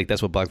 And it seems like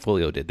that's what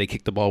Blockfolio did. They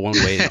kicked the ball one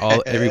way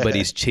and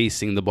everybody's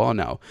chasing the ball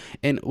now.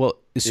 And well,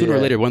 sooner or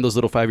later, one of those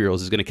little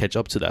 5-year-olds is going to catch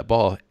up to that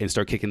ball and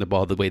start kicking the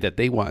ball the way that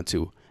they want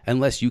to,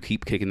 unless you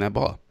keep kicking that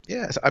ball.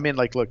 Yes, I mean,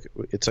 look,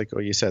 it's like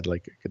what you said.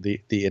 Like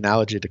the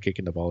analogy to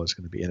kicking the ball is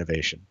going to be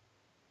innovation,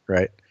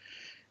 right?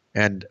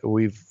 And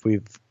we've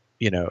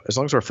as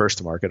long as we're first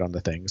to market on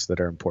the things that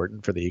are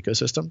important for the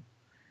ecosystem,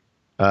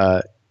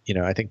 I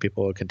think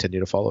people will continue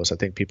to follow us. I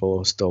think people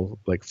will still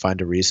find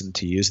a reason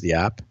to use the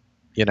app.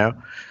 I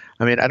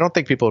mean, I don't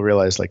think people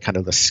realize kind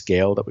of the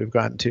scale that we've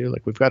gotten to.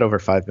 We've got over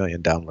 5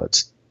 million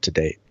downloads to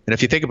date, and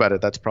if you think about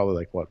it, that's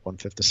probably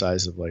 1/5 the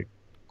size of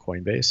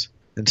Coinbase,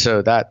 and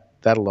so that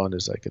alone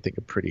is I think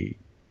a pretty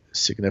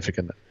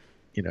significant,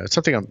 it's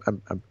something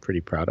I'm pretty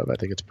proud of. I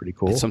think it's pretty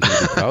cool. It's something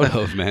to be proud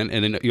of, man.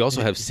 And then you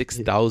also have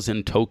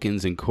 6,000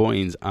 tokens and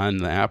coins on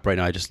the app right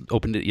now. I just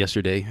opened it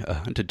yesterday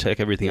to check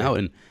everything out,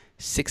 and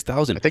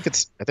 6,000. I think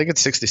it's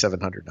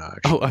 6,700 now.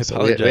 Actually. Oh, I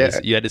apologize.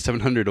 You added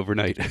 700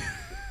 overnight.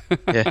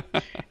 Yeah.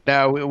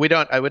 No, we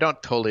don't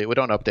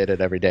update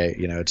it every day.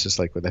 It's just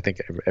I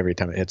think every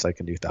time it hits a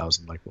new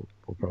 1,000, we'll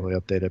probably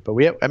update it. But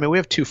we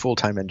have 2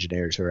 full-time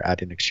engineers who are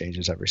adding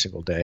exchanges every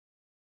single day.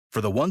 For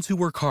the ones who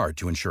work hard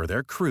to ensure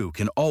their crew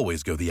can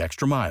always go the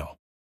extra mile,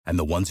 and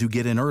the ones who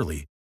get in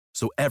early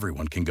so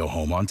everyone can go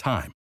home on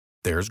time,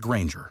 there's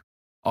Grainger,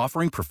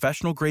 offering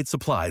professional-grade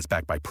supplies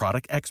backed by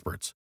product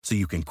experts so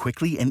you can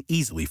quickly and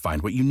easily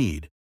find what you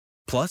need.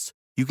 Plus,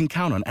 you can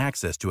count on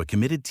access to a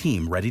committed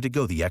team ready to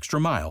go the extra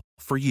mile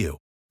for you.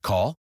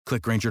 Call,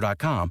 click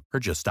Grainger.com,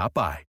 or just stop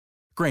by.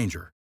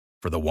 Grainger,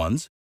 for the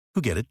ones who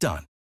get it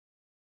done.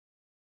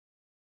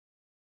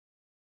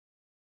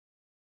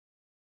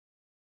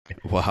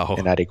 Wow.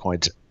 And adding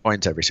coins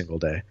every single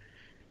day.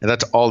 And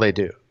that's all they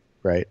do,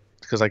 right?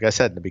 Because like I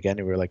said in the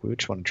beginning, we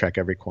just want to track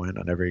every coin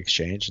on every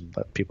exchange and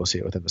let people see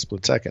it within a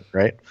split second,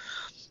 right?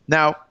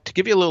 Now, to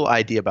give you a little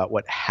idea about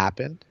what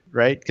happened,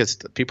 right? Because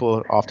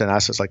people often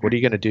ask us, what are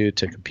you going to do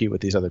to compete with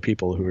these other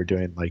people who are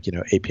doing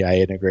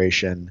API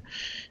integration,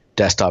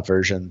 desktop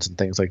versions, and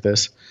things like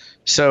this?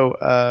 So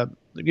I'll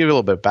give you a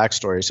little bit of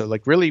backstory. So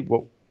really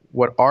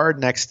what our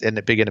next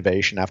big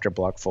innovation after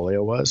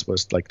Blockfolio was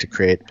to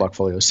create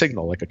Blockfolio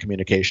Signal, a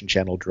communication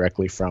channel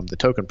directly from the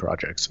token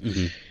projects.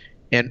 Mm-hmm.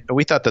 And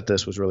we thought that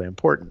this was really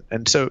important.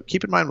 And so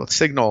keep in mind with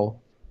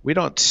Signal, we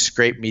don't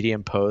scrape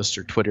Medium posts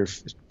or Twitter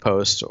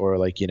posts or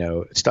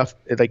stuff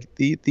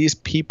these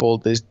people,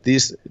 these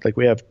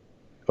we have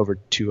over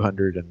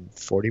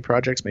 240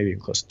 projects, maybe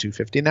even close to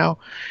 250 now.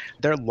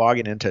 They're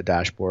logging into a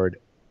dashboard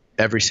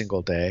every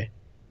single day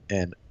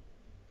and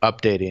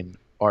updating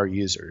our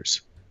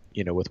users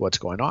with what's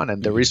going on.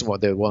 And the reason why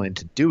they're willing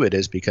to do it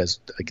is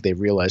because they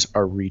realize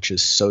our reach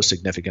is so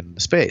significant in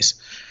the space,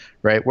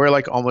 right? We're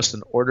almost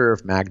an order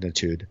of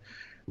magnitude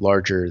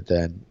larger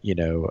than,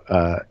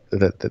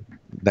 the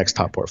next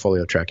top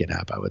portfolio tracking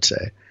app, I would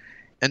say.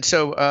 And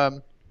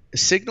so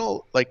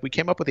Signal, we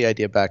came up with the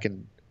idea back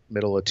in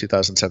middle of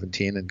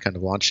 2017 and kind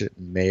of launched it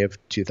in May of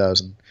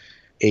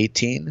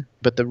 2018.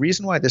 But the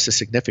reason why this is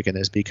significant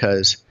is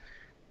because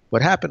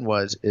what happened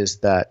is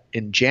that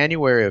in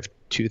January of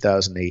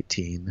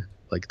 2018,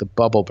 like the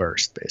bubble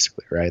burst,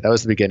 basically, right? That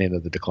was the beginning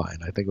of the decline.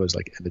 I think it was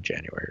like end of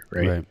January,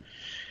 right?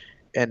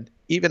 And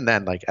even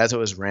then, like as it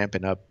was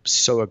ramping up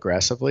so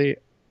aggressively,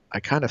 I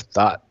kind of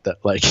thought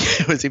that like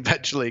it was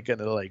eventually going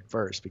to like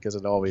burst, because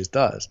it always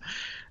does,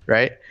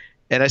 right?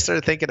 And I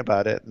started thinking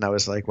about it, and I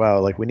was like, wow,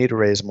 like we need to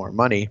raise more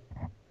money,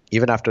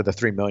 even after the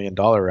 $3 million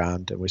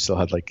round, and we still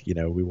had like,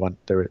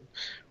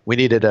 we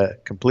needed to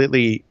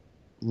completely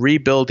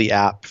rebuild the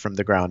app from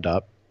the ground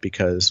up,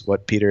 because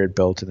what Peter had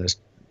built in his,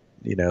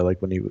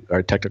 like when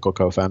our technical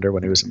co-founder,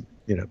 when he was,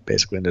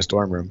 basically in his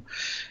dorm room,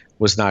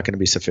 was not going to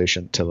be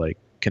sufficient to like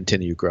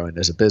continue growing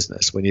as a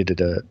business. We needed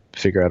to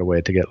figure out a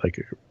way to get like,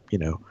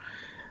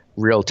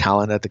 real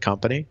talent at the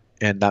company.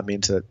 And that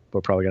means that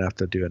we're probably going to have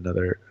to do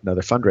another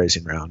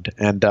fundraising round.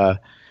 And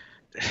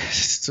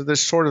so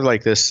there's sort of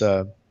like this,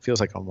 feels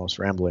like almost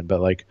rambling,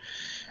 but like,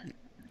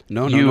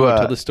 no,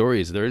 tell the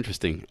stories. They're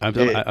interesting.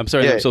 I'm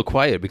sorry I'm so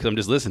quiet, because I'm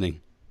just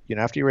listening.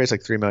 After you raise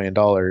like $3 million,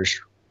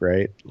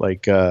 right?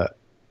 Like,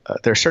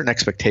 there are certain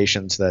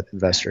expectations that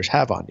investors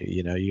have on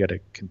you. You got to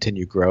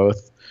continue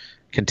growth,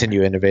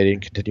 continue innovating,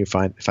 continue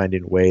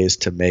finding ways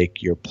to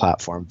make your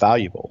platform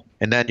valuable.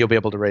 And then you'll be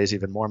able to raise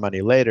even more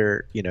money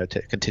later,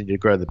 to continue to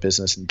grow the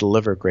business and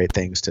deliver great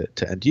things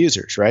to end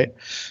users, right?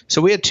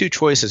 So we had two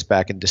choices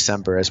back in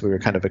December as we were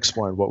kind of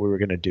exploring what we were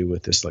going to do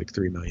with this like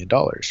 $3 million,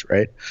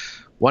 right?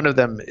 One of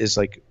them is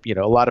like, a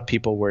lot of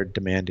people were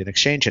demanding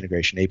exchange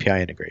integration,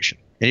 API integration.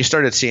 And you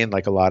started seeing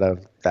like a lot of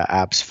the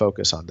apps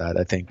focus on that.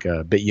 I think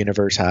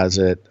BitUniverse has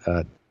it,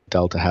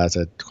 Delta has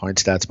it,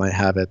 CoinStats might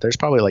have it. There's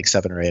probably like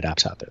 7 or 8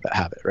 apps out there that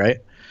have it, right?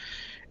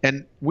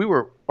 And we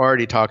were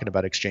already talking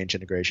about exchange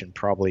integration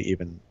probably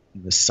even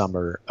in the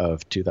summer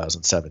of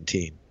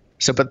 2017.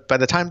 So, but by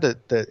the time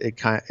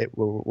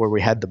where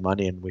we had the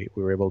money and we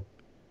were able,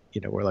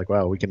 we're like,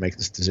 wow, we can make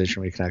this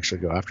decision. We can actually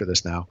go after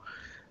this now.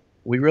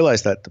 We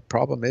realized that the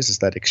problem is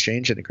that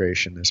exchange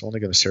integration is only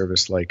going to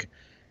service like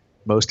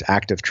most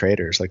active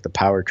traders, like the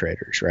power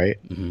traders, right?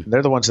 Mm-hmm. And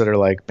they're the ones that are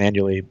like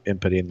manually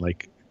inputting,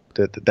 like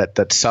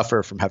that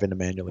suffer from having to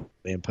manually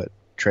input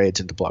trades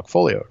into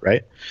Blockfolio,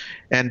 right?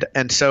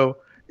 And so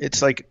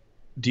it's like,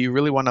 do you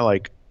really want to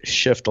like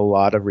shift a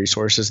lot of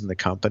resources in the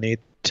company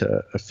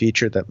to a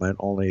feature that might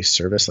only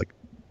service like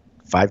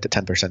 5 to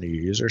 10% of your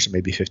users, or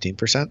maybe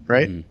 15%,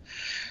 right? Mm-hmm.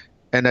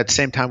 And at the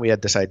same time, we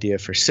had this idea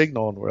for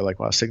Signal, and we're like,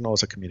 well, Signal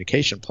is a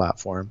communication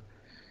platform.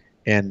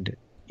 And,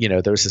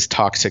 there was this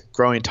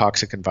growing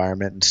toxic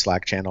environment in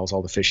Slack channels,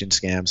 all the phishing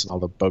scams and all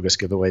the bogus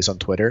giveaways on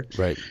Twitter.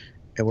 Right.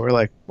 And we're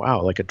like,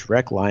 wow, like a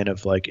direct line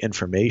of like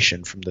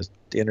information from the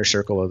inner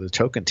circle of the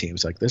token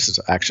teams. Like, this is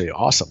actually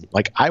awesome.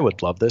 Like, I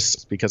would love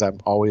this, because I'm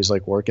always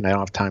like working. I don't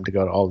have time to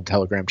go to all the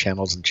Telegram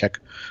channels and check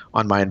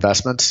on my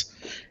investments.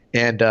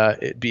 And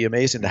it'd be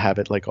amazing to have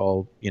it like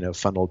all,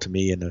 funneled to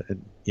me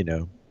and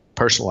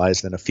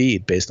personalized in a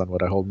feed based on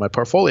what I hold in my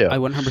portfolio. I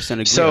 100%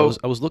 agree. So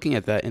I was looking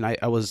at that, and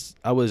I was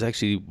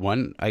actually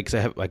because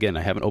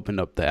I haven't opened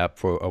up the app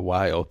for a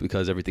while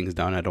because everything's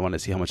down. I don't want to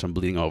see how much I'm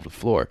bleeding all over the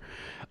floor.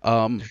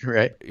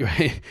 Right.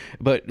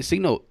 But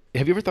Signal,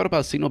 have you ever thought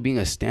about Signal being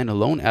a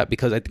standalone app?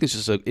 Because I think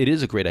it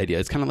is a great idea.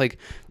 It's kind of like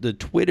the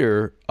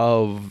Twitter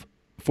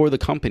for the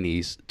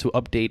companies to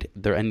update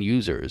their end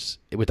users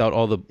without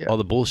all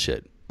the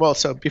bullshit. Well,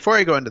 so before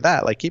I go into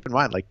that, like, keep in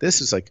mind, like,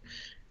 this is like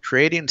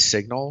creating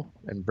Signal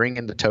and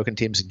bringing the token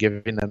teams and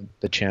giving them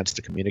the chance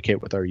to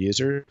communicate with our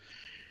users.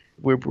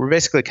 We're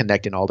basically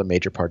connecting all the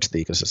major parts of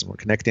the ecosystem. We're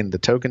connecting the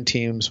token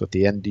teams with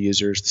the end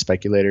users, the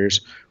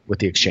speculators, with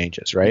the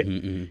exchanges, right?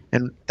 Mm-hmm.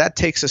 And that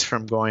takes us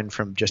from going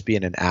from just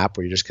being an app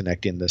where you're just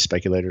connecting the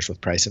speculators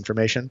with price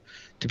information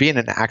to being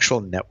an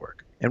actual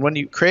network. And when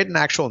you create an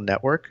actual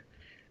network,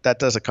 that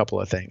does a couple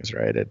of things,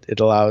 right? It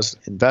allows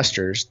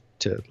investors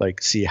to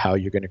like see how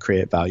you're going to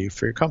create value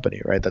for your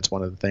company, right? That's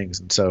one of the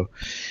things.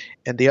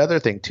 And the other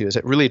thing too is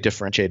it really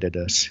differentiated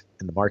us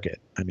in the market.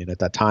 I mean, at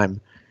that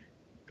time,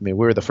 we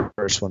were the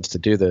first ones to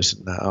do this,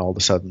 and all of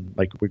a sudden,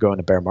 like, we go in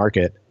a bear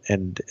market,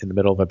 and in the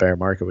middle of a bear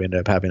market, we ended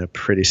up having a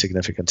pretty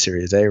significant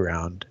Series A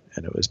round,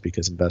 and it was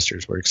because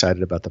investors were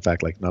excited about the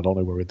fact, like, not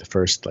only were we the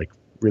first, like,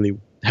 really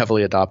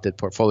heavily adopted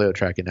portfolio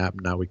tracking app,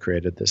 now we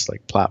created this,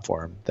 like,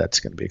 platform that's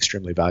going to be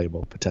extremely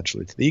valuable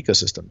potentially to the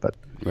ecosystem. But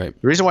right.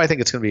 The reason why I think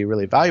it's going to be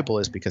really valuable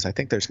is because I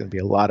think there's going to be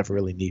a lot of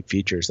really neat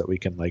features that we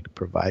can, like,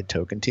 provide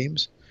token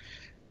teams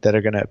that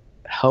are going to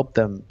help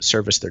them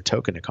service their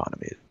token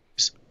economies,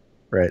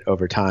 right,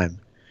 over time.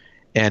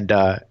 And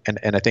I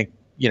think,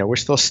 we're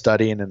still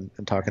studying and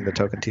talking to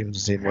token teams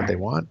and seeing what they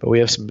want, but we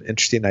have some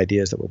interesting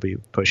ideas that we'll be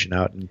pushing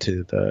out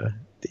into the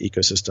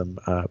ecosystem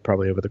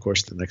probably over the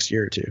course of the next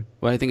year or two.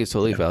 Well, I think it's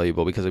totally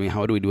valuable because,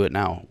 how do we do it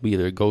now? We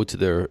either go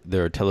to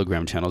their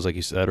Telegram channels, like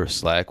you said, or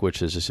Slack,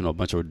 which is just, a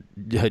bunch of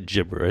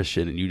gibberish,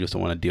 and you just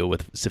don't want to deal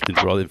with sifting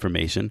through all the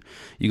information.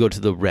 You go to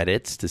the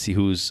Reddits to see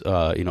who's,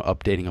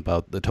 updating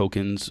about the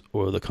tokens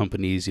or the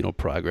company's,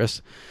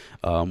 progress,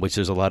 which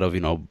there's a lot of,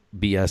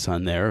 BS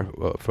on there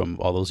from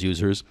all those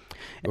users.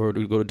 Or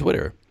we go to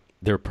Twitter.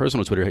 their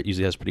personal Twitter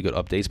usually has pretty good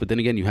updates, but then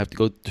again, you have to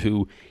go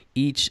to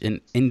each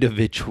an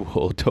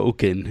individual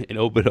token and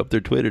open up their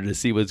Twitter to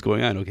see what's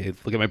going on. Okay,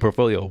 look at my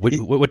portfolio.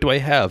 What do I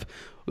have?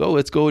 Oh,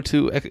 let's go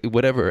to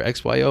whatever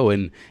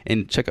XYO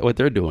and check out what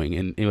they're doing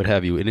and what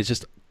have you. And it's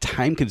just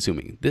time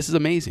consuming. This is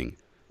amazing.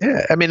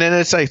 Yeah, I mean, and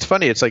it's like, it's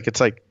funny. It's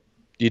like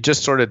you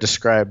just sort of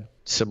described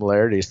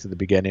similarities to the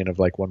beginning of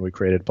like when we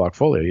created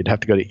Blockfolio. You'd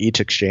have to go to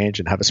each exchange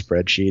and have a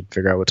spreadsheet,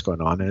 figure out what's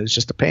going on, and it's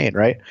just a pain,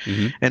 right?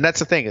 Mm-hmm. And that's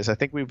the thing, is I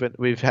think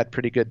we've had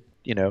pretty good,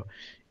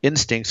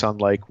 instincts on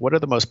like what are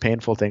the most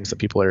painful things that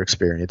people are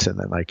experiencing,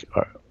 and like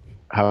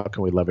how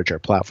can we leverage our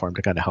platform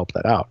to kind of help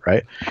that out,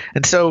 right?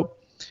 And so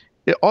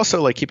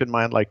also, like, keep in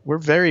mind, like, we're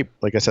very,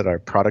 like I said, our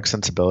product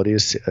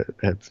sensibilities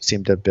have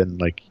seemed to have been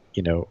like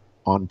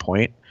on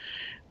point.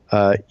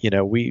 I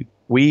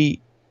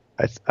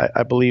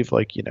believe,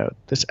 like,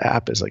 this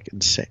app is like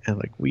insane. And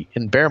like,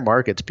 in bear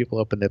markets, people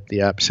open up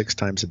the app 6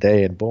 times a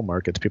day. In bull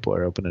markets, people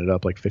are opening it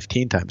up like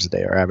 15 times a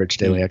day, our average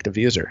daily active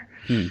user.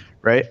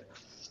 Right.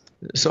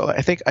 So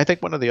I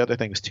think one of the other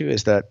things too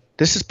is that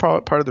this is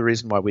part of the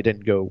reason why we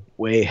didn't go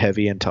way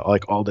heavy into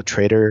like all the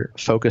trader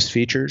focused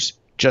features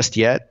just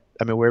yet.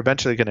 I mean, we're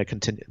eventually going to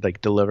continue,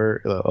 like,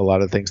 deliver a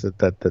lot of things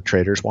that the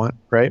traders want.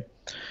 Right.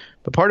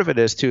 But part of it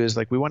is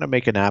like we want to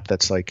make an app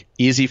that's like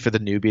easy for the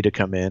newbie to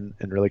come in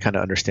and really kind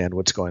of understand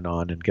what's going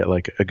on and get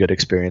like a good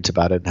experience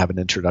about it and have an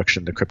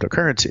introduction to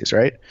cryptocurrencies,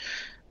 right?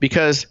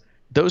 Because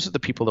those are the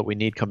people that we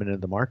need coming into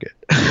the market,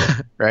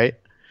 right?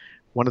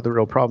 One of the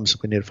real problems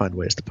is we need to find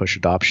ways to push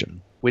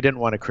adoption. We didn't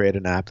want to create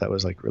an app that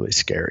was like really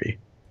scary.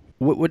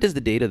 What is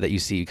the data that you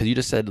see? Because you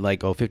just said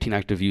like 15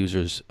 active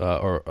users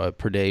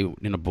per day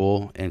in a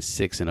bull and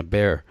 6 in a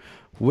bear.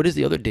 What does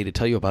the other data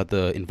tell you about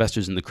the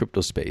investors in the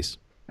crypto space?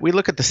 We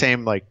look at the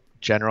same like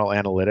general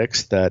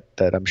analytics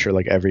that I'm sure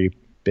like every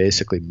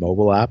basically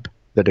mobile app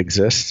that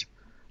exists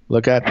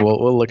look at.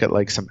 We'll look at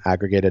like some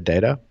aggregated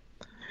data.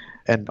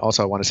 And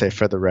also I want to say,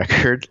 for the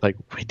record, like,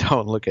 we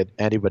don't look at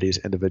anybody's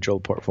individual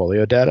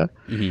portfolio data.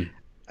 Mm-hmm.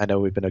 I know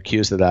we've been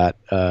accused of that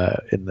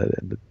in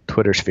the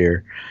Twitter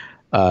sphere.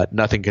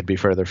 Nothing could be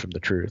further from the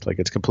truth. Like,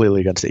 it's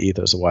completely against the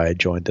ethos of why I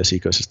joined this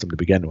ecosystem to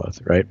begin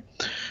with, right?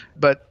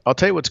 But I'll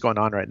tell you what's going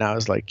on right now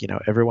is like,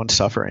 everyone's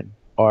suffering.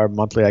 Our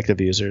monthly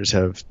active users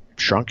have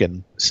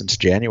shrunken since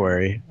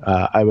January.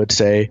 I would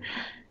say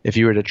if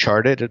you were to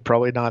chart it, it's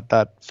probably not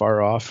that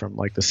far off from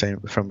like the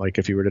same from like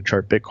if you were to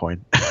chart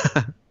Bitcoin,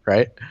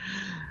 right?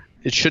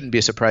 It shouldn't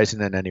be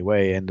surprising in any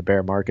way. In the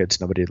bear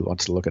markets, nobody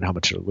wants to look at how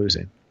much they're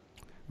losing.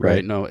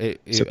 Right. No.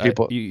 So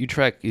people, you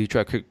track Crypto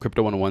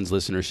 101's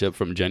listenership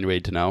from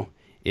January to now.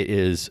 It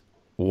is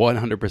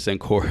 100%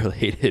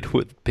 correlated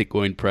with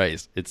Bitcoin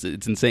price. It's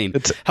insane.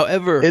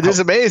 However, it is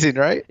amazing,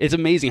 right? It's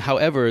amazing.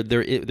 However,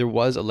 there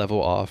was a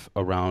level off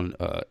around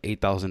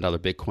 $8,000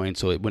 Bitcoin.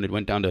 So when it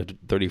went down to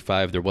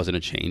 35, there wasn't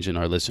a change in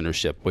our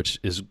listenership, which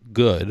is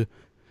good.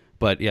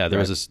 But yeah, there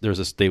was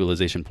a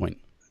stabilization point.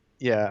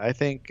 Yeah, I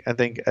think at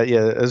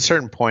a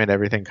certain point,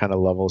 everything kind of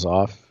levels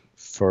off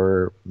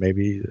for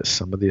maybe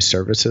some of these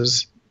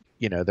services.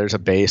 There's a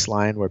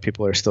baseline where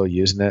people are still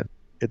using it.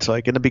 It's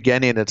like in the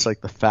beginning, it's like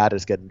the fat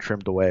is getting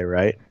trimmed away,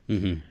 right?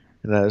 Mm-hmm.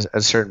 And at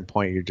a certain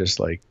point, you're just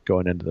like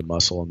going into the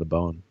muscle and the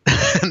bone.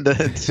 And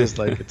it's just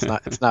like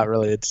it's not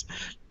really. It's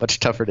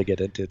much tougher to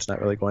get into. It's not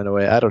really going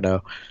away. I don't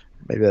know.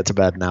 Maybe that's a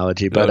bad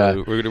analogy,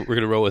 but we're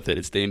gonna roll with it.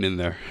 It's staying in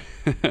there.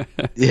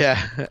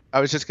 Yeah, I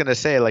was just gonna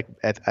say, like,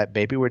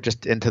 maybe we're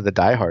just into the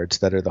diehards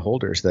that are the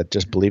holders that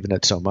just believe in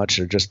it so much.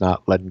 They're just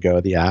not letting go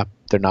of the app.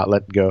 They're not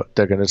letting go.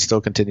 They're gonna still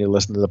continue to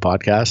listen to the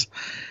podcast.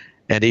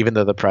 And even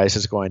though the price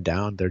is going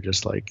down, they're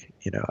just like,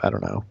 I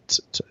don't know.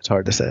 It's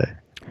hard to say.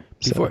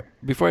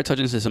 Before I touch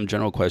into some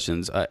general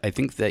questions, I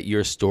think that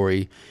your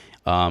story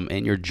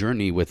and your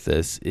journey with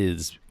this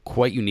is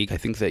quite unique. I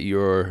think that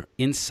your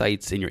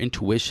insights and your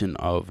intuition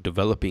of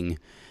developing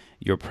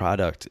your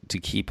product to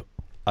keep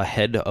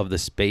ahead of the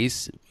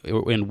space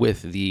and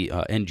with the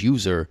end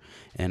user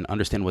and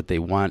understand what they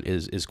want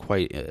is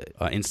quite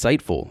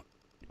insightful.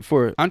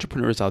 For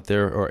entrepreneurs out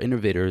there or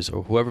innovators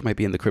or whoever might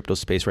be in the crypto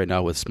space right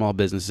now with small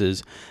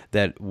businesses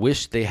that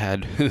wish they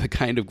had the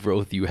kind of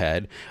growth you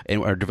had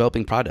and are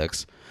developing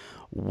products,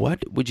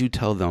 what would you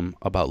tell them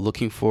about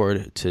looking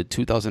forward to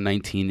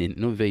 2019 in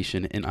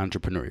innovation and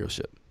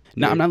entrepreneurship?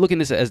 Now, I'm not looking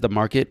at this as the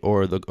market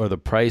or the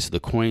price, the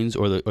coins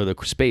or the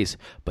space,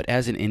 but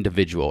as an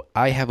individual.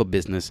 I have a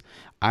business.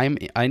 I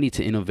need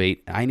to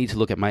innovate. I need to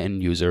look at my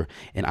end user,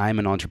 and I'm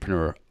an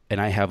entrepreneur. And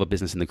I have a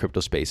business in the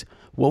crypto space.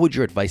 What would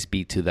your advice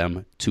be to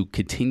them to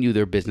continue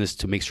their business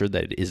to make sure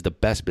that it is the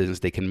best business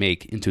they can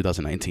make in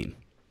 2019?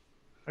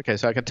 Okay,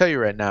 so I can tell you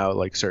right now,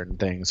 like, certain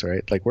things,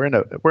 right? Like, we're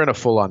in a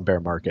full-on bear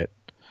market,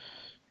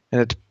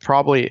 and it's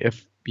probably,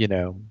 if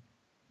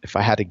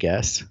I had to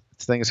guess,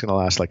 this thing is going to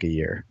last like a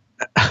year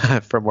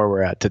from where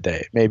we're at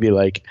today. Maybe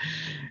like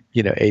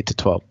 8 to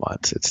 12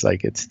 months. It's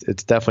like it's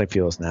definitely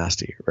feels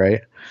nasty,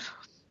 right?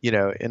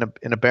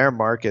 In a bear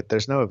market,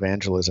 there's no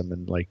evangelism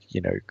in like,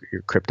 your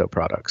crypto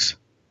products.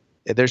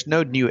 There's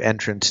no new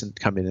entrants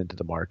coming into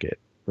the market,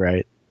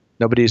 right?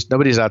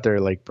 Nobody's out there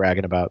like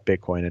bragging about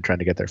Bitcoin and trying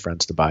to get their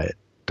friends to buy it,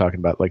 talking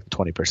about like the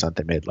 20%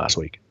 they made last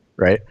week,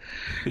 right?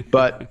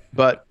 But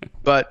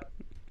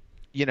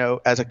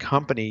as a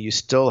company, you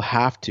still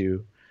have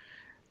to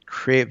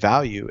create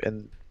value,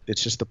 and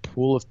it's just the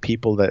pool of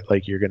people that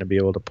like you're going to be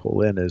able to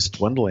pull in is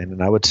dwindling.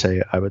 And I would say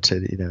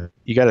that,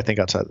 you got to think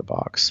outside the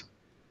box,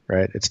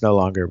 right? It's no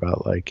longer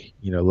about like,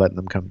 letting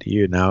them come to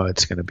you. Now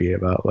it's going to be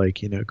about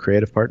like,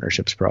 creative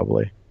partnerships,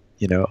 probably,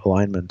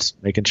 alignments,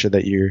 making sure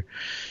that you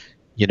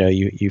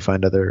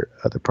find other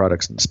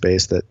products in the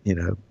space that,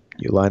 you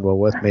align well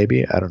with,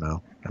 maybe. I don't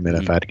know. I mean,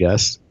 if I had to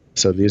guess.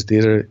 So these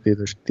are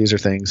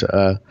things,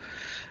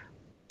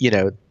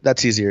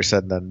 that's easier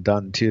said than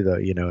done too, though.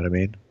 You know what I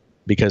mean?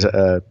 Because,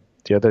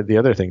 the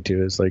other thing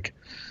too is like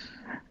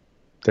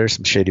there's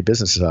some shady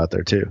businesses out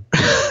there too,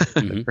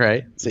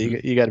 right? So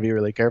you got to be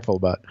really careful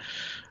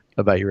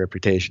about your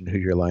reputation, who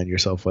you align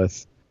yourself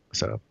with,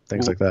 so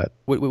things like that.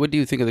 What do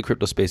you think of the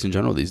crypto space in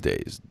general these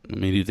days? I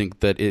mean, do you think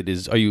that it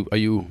is? Are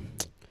you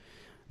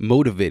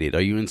motivated?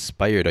 Are you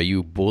inspired? Are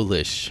you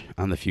bullish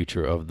on the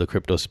future of the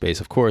crypto space?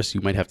 Of course,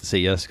 you might have to say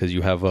yes because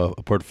you have a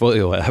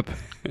portfolio app,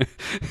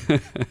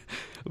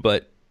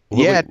 but.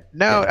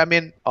 I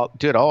mean, I'll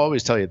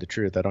always tell you the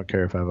truth. I don't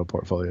care if I have a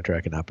portfolio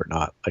tracking app or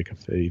not. Like,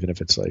 even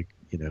if it's like,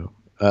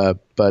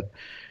 but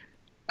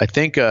I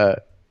think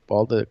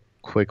all the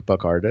quick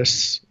buck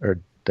artists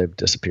they've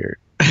disappeared.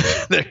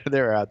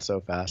 They're out so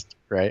fast,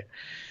 right?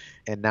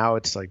 And now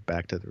it's like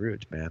back to the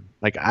roots, man.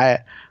 Like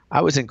I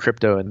was in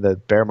crypto in the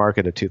bear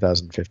market of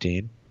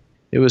 2015.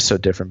 It was so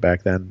different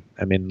back then.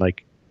 I mean,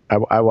 like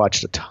I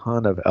watched a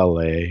ton of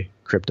LA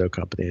crypto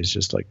companies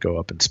just like go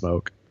up in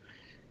smoke.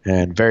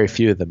 And very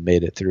few of them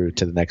made it through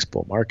to the next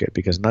bull market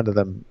because none of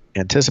them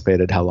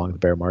anticipated how long the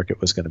bear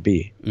market was going to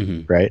be,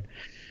 right?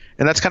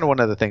 And that's kind of one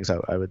of the things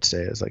I would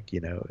say is like,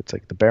 it's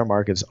like the bear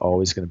market is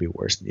always going to be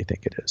worse than you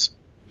think it is,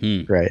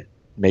 right?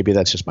 Maybe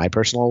that's just my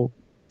personal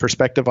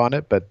perspective on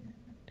it, but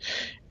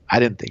I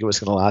didn't think it was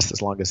going to last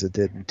as long as it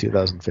did in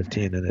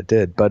 2015, and it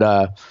did. But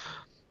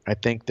I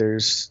think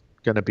there's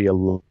going to be a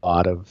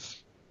lot of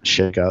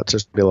shakeouts.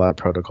 There's going to be a lot of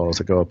protocols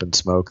that go up in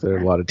smoke. There are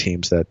a lot of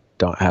teams that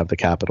don't have the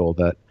capital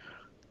that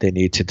they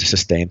need to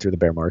sustain through the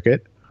bear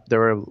market. There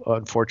were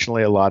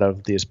unfortunately a lot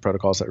of these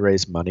protocols that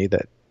raised money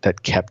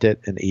that kept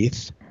it in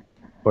ETH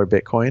or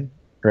Bitcoin,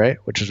 right?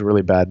 Which is a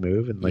really bad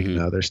move, and like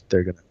now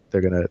they're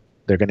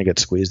gonna get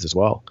squeezed as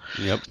well.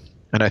 Yep.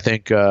 And I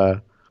think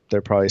there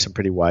are probably some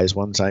pretty wise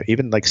ones.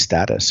 Even like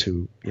Status,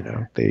 who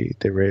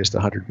they raised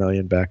 $100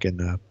 million back in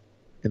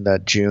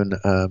that June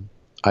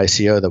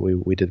ICO that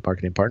we did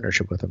marketing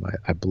partnership with them.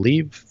 I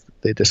believe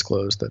they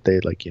disclosed that they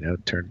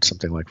turned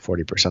something like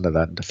 40% of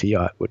that into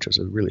fiat, which was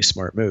a really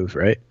smart move,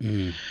 right?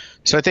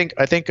 So I think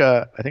it's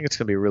going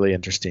to be a really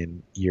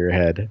interesting year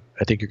ahead.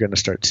 I think you're going to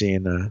start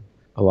seeing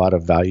a lot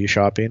of value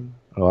shopping.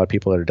 A lot of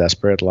people that are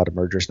desperate, a lot of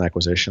mergers and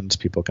acquisitions.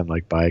 People can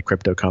like buy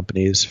crypto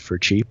companies for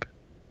cheap,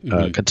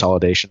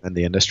 consolidation in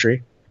the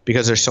industry,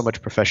 because there's so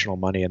much professional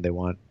money and they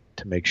want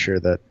to make sure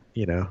that,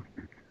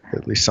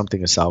 at least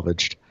something is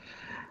salvaged.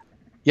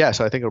 Yeah,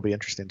 so I think it'll be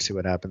interesting to see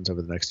what happens over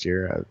the next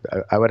year.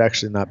 I would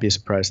actually not be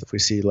surprised if we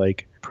see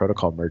like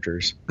protocol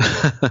mergers,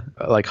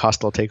 like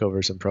hostile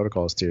takeovers and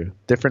protocols too.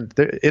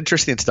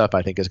 Interesting stuff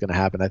I think is going to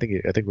happen. I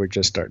think we're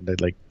just starting to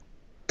like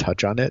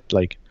touch on it.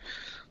 Like,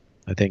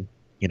 I think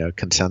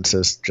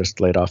Consensus just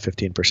laid off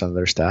 15% of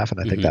their staff,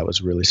 and I think that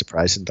was really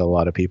surprising to a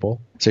lot of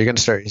people. So you're going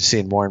to start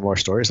seeing more and more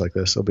stories like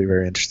this. It'll be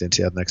very interesting to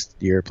see how the next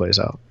year plays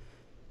out.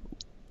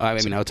 I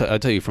mean, I'll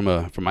tell you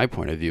from my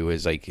point of view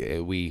is like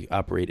we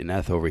operate in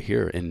ETH over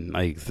here, and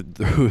like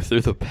through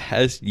the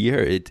past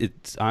year,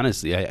 it's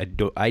honestly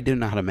I didn't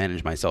know how to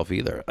manage myself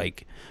either.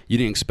 Like, you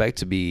didn't expect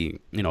to be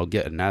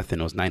get an ETH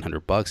and it was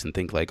 $900 and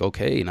think like,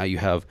 okay, now you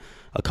have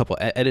a couple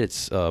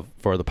edits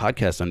for the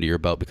podcast under your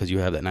belt because you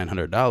have that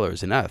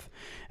 $900 in ETH,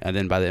 and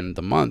then by the end of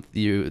the month,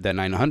 that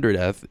 900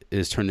 ETH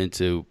is turned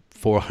into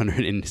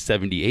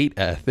 478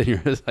 ETH, and you're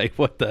just like,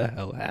 what the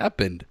hell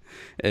happened?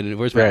 And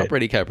where's my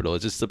operating capital?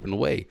 It's just slipping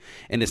away.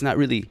 And it's not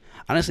really,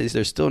 honestly,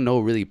 there's still no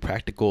really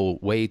practical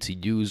way to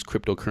use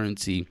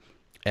cryptocurrency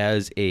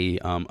as a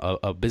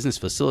business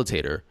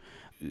facilitator.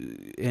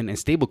 And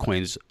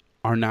stablecoins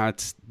are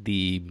not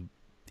the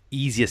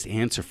easiest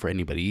answer for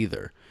anybody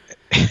either.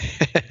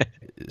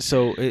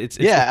 So it's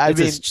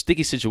a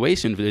sticky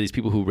situation for these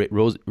people who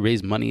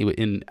raise money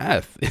in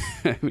ETH.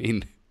 I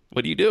mean,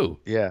 what do you do?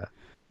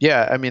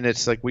 Yeah, I mean,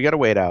 it's like we got to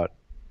wait out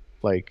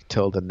like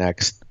till the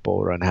next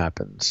bull run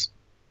happens,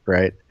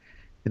 right?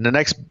 And the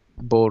next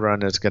bull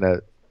run it's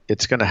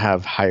gonna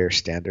have higher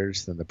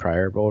standards than the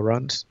prior bull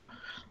runs.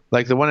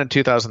 Like the one in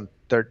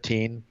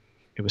 2013,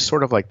 it was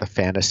sort of like the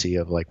fantasy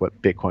of like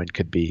what Bitcoin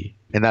could be,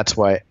 and that's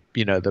why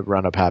the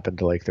run up happened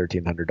to like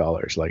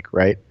 $1,300, like,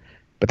 right?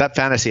 But that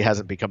fantasy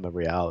hasn't become a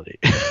reality,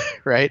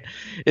 right?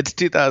 It's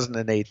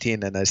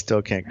 2018, and I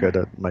still can't go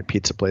to my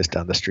pizza place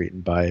down the street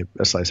and buy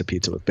a slice of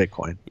pizza with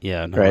Bitcoin.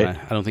 Yeah, no, right?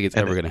 I don't think it's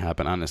ever going to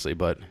happen, honestly.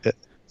 But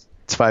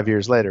it's 5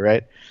 years later,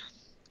 right?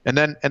 And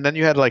then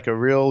you had like a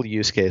real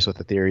use case with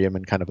Ethereum,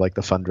 and kind of like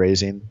the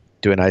fundraising.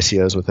 Doing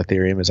ICOs with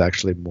Ethereum is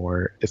actually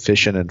more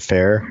efficient and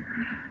fair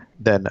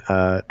than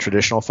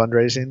traditional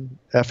fundraising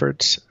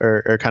efforts,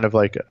 or kind of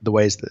like the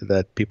ways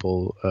that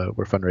people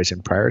were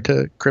fundraising prior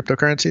to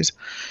cryptocurrencies.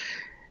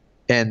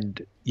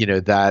 And,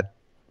 that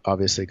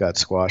obviously got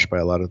squashed by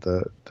a lot of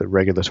the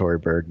regulatory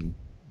burden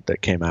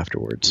that came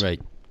afterwards. Right.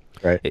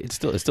 It's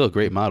still a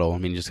great model. I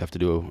mean, you just have to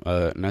do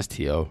an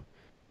STO.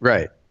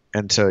 Right.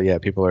 And so, yeah,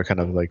 people are kind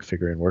of like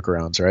figuring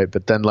workarounds, right?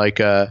 But then I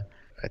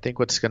think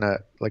what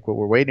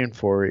we're waiting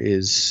for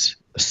is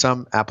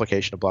some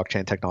application of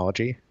blockchain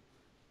technology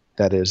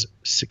that is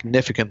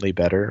significantly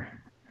better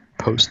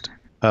post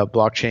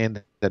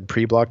blockchain than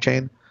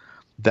pre-blockchain,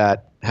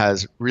 that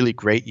has really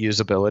great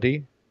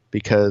usability,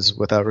 because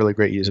without really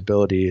great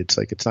usability, it's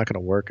not going to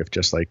work if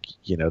just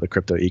the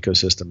crypto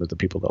ecosystem of the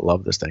people that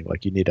love this thing.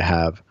 Like, you need to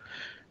have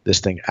this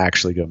thing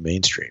actually go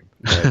mainstream,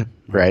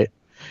 right?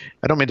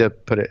 I don't mean to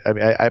put it. I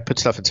mean, I put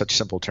stuff in such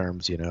simple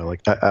terms,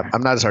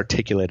 I'm not as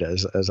articulate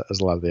as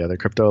a lot of the other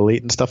crypto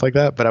elite and stuff like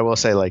that. But I will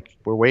say,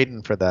 we're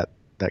waiting for that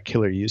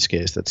killer use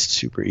case that's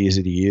super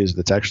easy to use.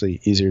 That's actually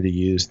easier to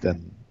use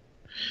than,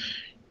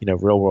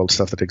 real world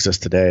stuff that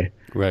exists today.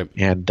 Right.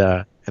 And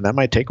that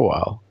might take a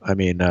while. I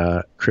mean,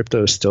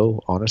 crypto is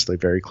still honestly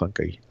very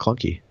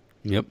clunky.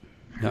 Yep.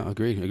 Yeah,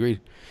 agreed.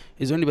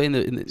 Is there anybody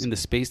in the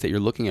space that you're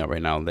looking at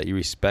right now that you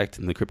respect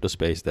in the crypto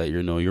space that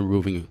you're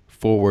moving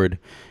forward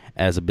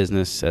as a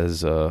business,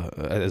 as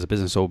a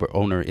business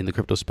owner in the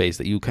crypto space,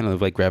 that you kind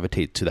of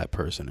gravitate to that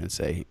person and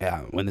say,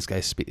 yeah, when this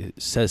guy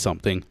says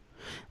something,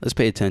 let's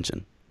pay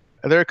attention?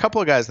 There are a couple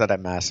of guys that I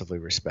massively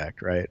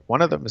respect, right?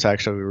 One of them is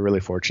actually, we're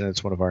really fortunate.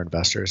 It's one of our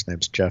investors. His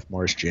name's Jeff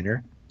Morris Jr.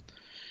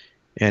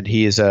 And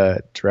he is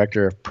a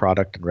director of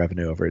product and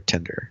revenue over at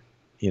Tinder.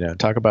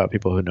 Talk about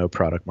people who know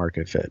product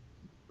market fit,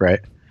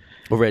 right?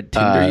 Over at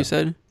Tinder, you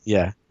said?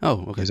 Yeah.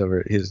 Oh, okay.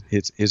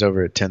 He's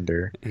over at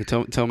Tinder.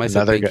 Tell him I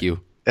said thank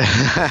you.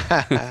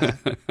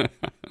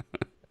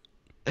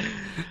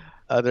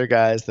 Other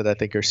guys that I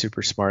think are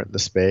super smart in the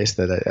space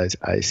that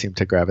I seem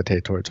to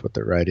gravitate towards what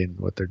they're writing,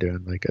 what they're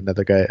doing. Like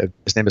another guy,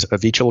 his name is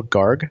Avichal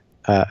Garg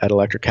at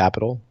Electric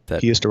Capital.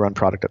 He used to run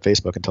product at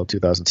Facebook until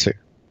 2006.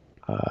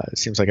 It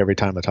seems like every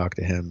time I talk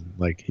to him,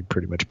 he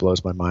pretty much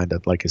blows my mind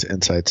at his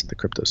insights in the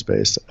crypto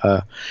space.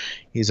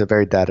 He's a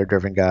very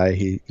data-driven guy.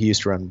 He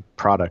used to run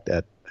product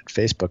at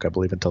Facebook, I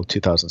believe, until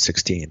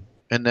 2016.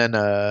 And then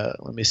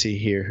let me see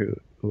here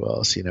who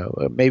else.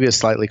 Maybe a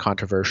slightly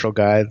controversial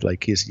guy,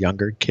 he's a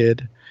younger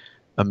kid,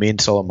 Amin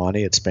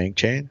Soleimani at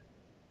SpankChain.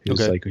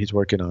 He's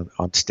working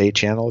on state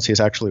channels. He's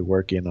actually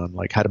working on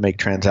how to make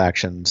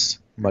transactions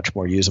much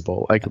more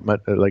usable,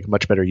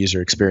 much better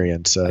user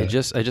experience. I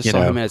just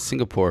saw him at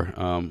Singapore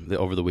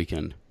over the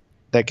weekend.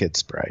 That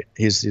kid's bright.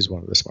 He's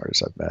one of the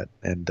smartest I've met,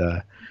 and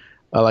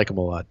I like him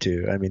a lot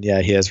too. I mean,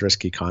 yeah, he has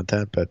risky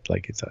content, but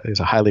he's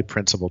a highly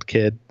principled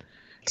kid,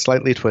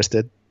 slightly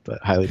twisted,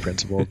 but highly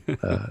principled.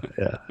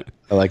 Yeah,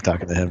 I like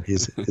talking to him.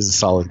 He's a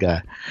solid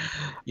guy.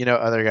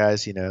 Other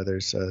guys,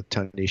 there's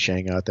Tony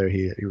Shang out there.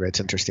 He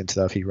writes interesting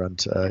stuff. He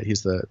runs.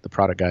 He's the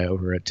product guy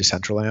over at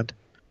Decentraland.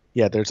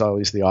 Yeah, there's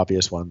always the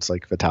obvious ones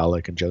like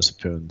Vitalik and Joseph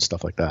Poon,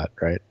 stuff like that,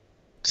 right?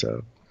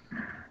 So,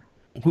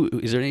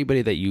 is there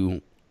anybody that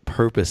you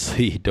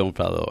purposely don't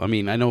follow? I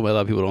mean, I know a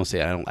lot of people don't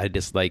say I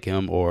dislike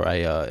him or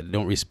I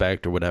don't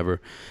respect or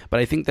whatever, but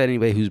I think that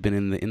anybody who's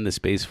been in the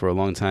space for a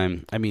long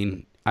time. I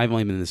mean, I've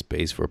only been in this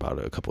space for about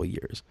a couple of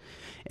years,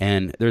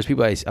 and there's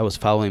people I was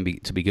following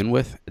to begin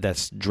with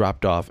that's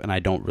dropped off, and I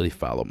don't really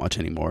follow much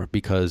anymore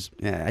because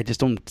I just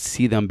don't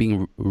see them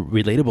being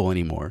relatable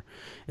anymore.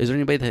 Is there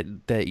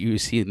anybody that you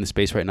see in the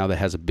space right now that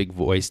has a big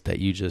voice that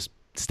you just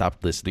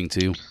stopped listening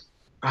to?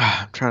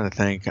 I'm trying to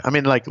think. I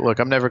mean, look,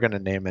 I'm never going to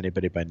name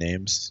anybody by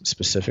names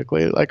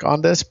specifically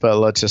on this, but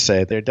let's just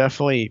say they're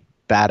definitely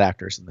bad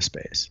actors in the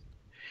space.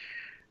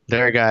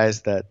 There are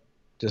guys that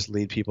just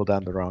lead people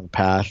down the wrong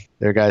path.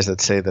 There are guys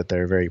that say that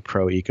they're very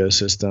pro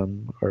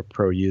ecosystem or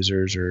pro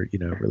users or,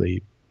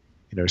 really,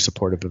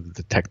 supportive of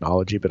the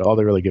technology, but all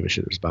they really give a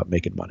shit is about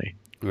making money.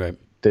 Right.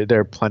 There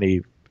are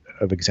plenty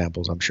of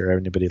examples. I'm sure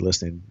anybody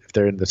listening, if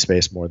they're in the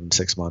space more than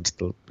 6 months,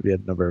 there'll be a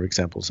number of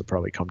examples that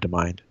probably come to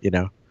mind,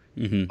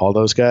 Mm-hmm. All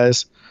those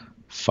guys,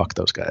 fuck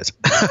those guys.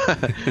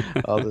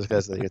 All those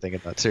guys that you're thinking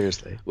about,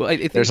 seriously. Well, I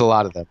think there's a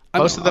lot of them.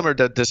 Most of them are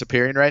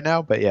disappearing right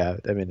now, but yeah,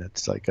 I mean,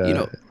 it's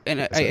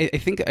and I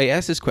think I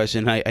asked this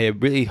question. I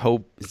really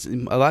hope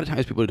a lot of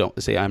times people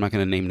don't say I'm not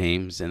going to name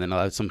names, and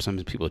then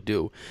sometimes people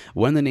do.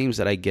 One of the names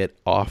that I get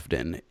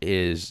often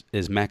is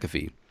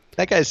McAfee.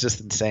 That guy's just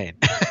insane.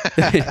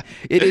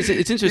 It's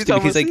interesting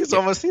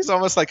because he's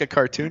almost like a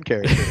cartoon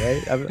character,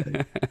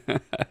 right?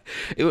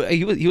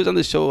 He was on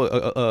the show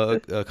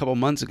a couple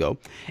months ago,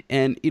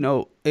 and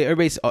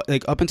everybody's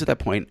up until that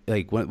point,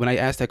 when I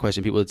asked that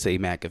question, people would say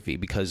McAfee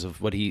because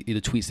of what the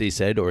tweets they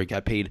said, or he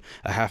got paid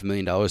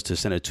 $500,000 to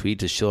send a tweet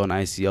to shill an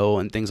ICO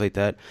and things like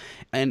that.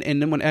 And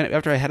then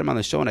after I had him on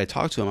the show and I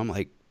talked to him, I'm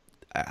like,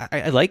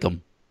 I like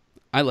him.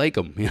 I like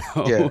him.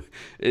 Yeah.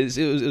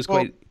 It was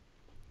quite.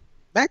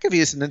 McAfee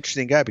is an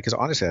interesting guy because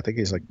honestly, I think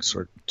he's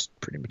sort of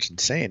pretty much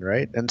insane,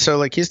 right? And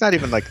so he's not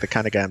even the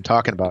kind of guy I'm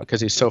talking about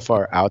because he's so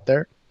far out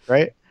there,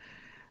 right?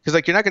 Because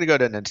like you're not going to go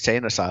to an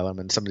insane asylum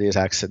and somebody is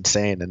acts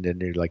insane and then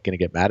you're like going to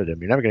get mad at him.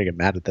 You're never going to get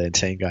mad at the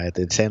insane guy at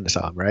the insane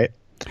asylum, right?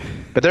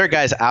 But there are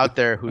guys out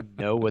there who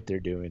know what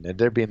they're doing and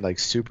they're being like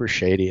super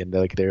shady and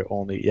they're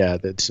only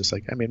it's just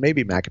like, I mean,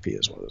 maybe McAfee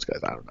is one of those guys.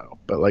 I don't know,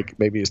 but like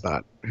maybe he's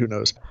not. Who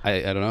knows?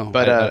 I don't know.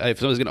 But if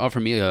someone's going to offer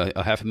me a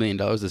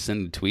 $500,000 to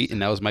send a tweet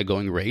and that was my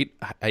going rate,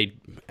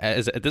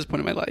 at this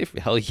point in my life,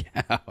 hell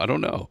yeah, I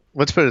don't know.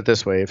 Let's put it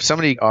this way: if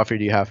somebody offered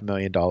you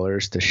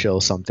 $500,000 to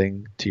shill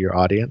something to your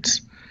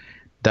audience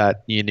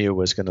that you knew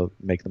was going to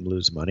make them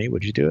lose money,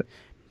 would you do it?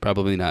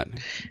 Probably not.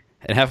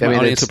 And half of my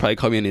audience will probably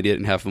call me an idiot,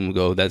 and half of them will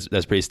go, "That's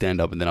pretty stand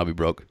up," and then I'll be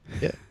broke.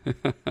 Yeah.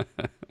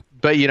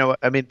 But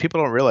I mean,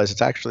 people don't realize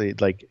it's actually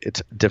like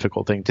it's a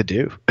difficult thing to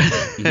do,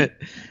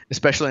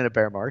 especially in a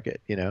bear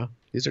market.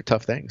 These are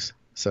tough things.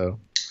 So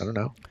I don't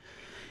know.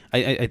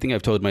 I think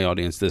I've told my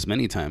audience this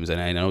many times, and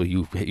I know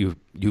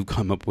you've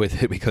come up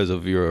with it because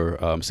of your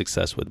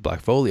success with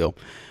Blackfolio.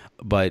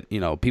 But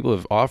people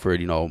have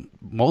offered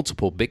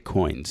multiple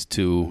Bitcoins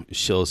to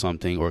shill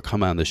something or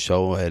come on the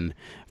show, and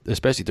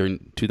especially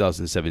during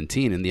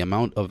 2017, and the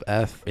amount of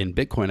F in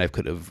Bitcoin I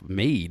could have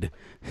made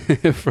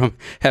from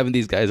having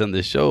these guys on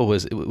the show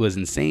was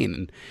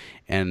insane.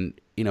 And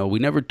we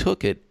never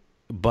took it,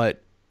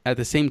 but at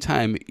the same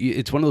time,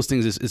 it's one of those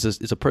things.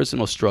 It's a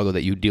personal struggle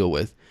that you deal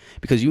with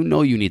because you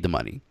need the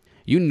money.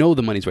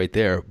 The money's right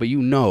there, but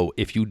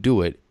if you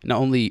do it, not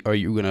only are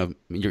you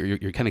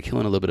you're kind of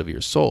killing a little bit of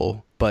your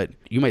soul, but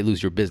you might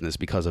lose your business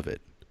because of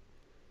it.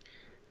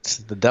 It's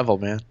the devil,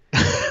 man.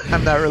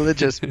 I'm not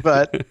religious,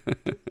 but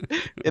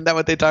isn't that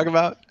what they talk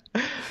about?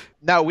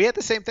 No, we had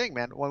the same thing,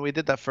 man. When we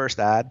did that first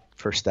ad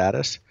for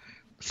Status,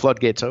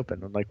 floodgates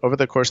open. And like over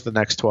the course of the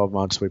next 12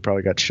 months, we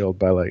probably got shilled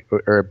by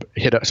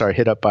hit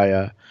up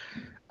by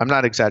I'm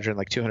not exaggerating,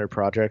 like 200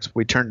 projects.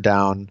 We turned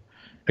down,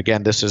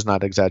 again, this is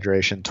not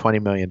exaggeration,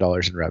 $20 million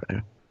in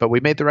revenue. But we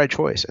made the right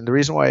choice. And the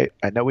reason why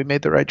I know we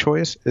made the right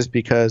choice is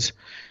because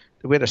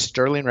we had a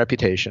sterling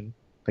reputation.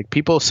 Like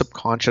people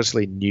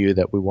subconsciously knew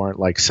that we weren't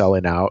like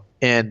selling out.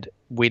 And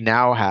we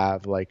now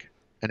have like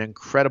an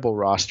incredible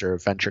roster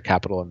of venture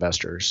capital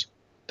investors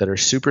that are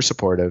super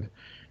supportive,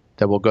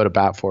 that will go to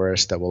bat for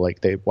us, that will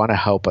they want to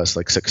help us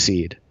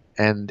succeed.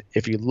 And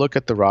if you look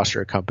at the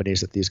roster of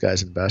companies that these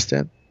guys invest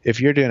in, if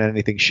you're doing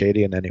anything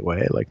shady in any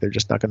way, they're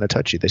just not going to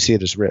touch you. They see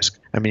it as risk.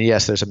 I mean,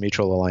 yes, there's a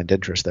mutual aligned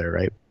interest there,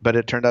 right? But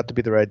it turned out to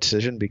be the right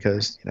decision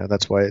because,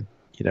 that's why,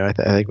 I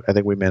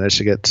think we managed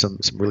to get some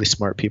really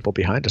smart people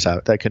behind us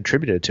out that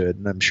contributed to it.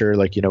 And I'm sure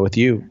with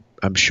you,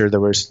 I'm sure there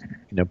was,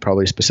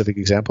 probably specific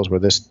examples where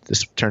this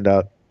turned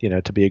out,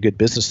 to be a good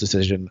business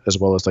decision as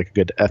well as a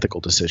good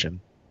ethical decision.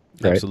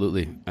 Right?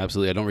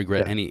 Absolutely. I don't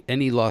regret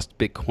any lost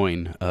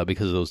Bitcoin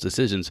because of those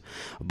decisions.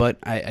 But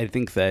I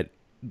think that,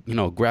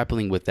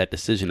 grappling with that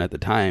decision at the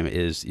time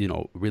is,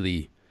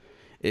 really,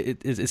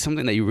 it's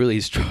something that you really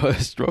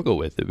struggle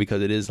with it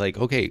because it is like,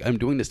 okay, I'm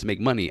doing this to make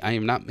money. I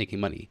am not making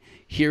money.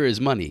 Here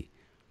is money.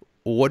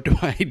 What do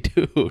I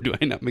do? Do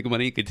I not make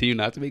money, continue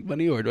not to make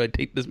money, or do I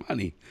take this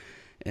money?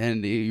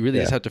 And you really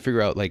just have to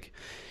figure out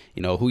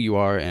who you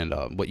are and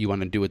what you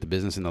want to do with the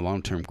business and the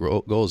long-term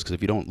goals. Because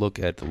if you don't look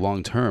at the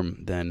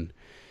long-term, then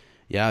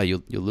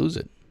you'll lose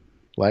it.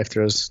 Life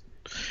throws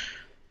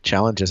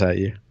challenges at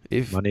you.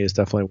 Money is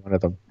definitely one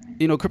of them.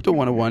 Crypto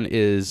 101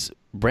 is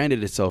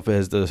branded itself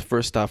as the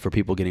first stop for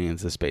people getting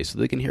into the space. So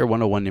they can hear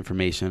 101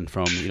 information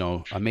from,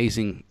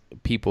 amazing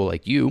people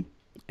like you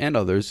and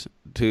others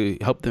to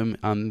help them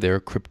on their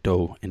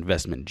crypto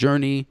investment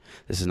journey.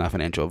 This is not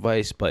financial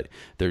advice, but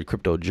their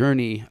crypto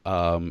journey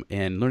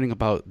and learning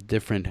about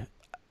different,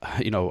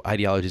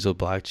 ideologies of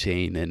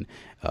blockchain and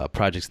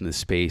projects in this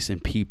space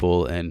and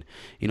people and,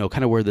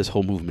 kind of where this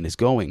whole movement is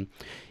going.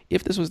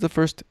 If this was the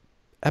first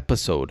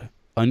episode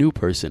a new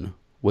person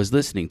was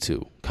listening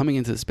to coming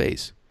into the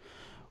space,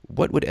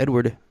 what would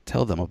Edward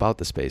tell them about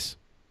the space?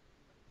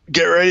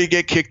 Get ready to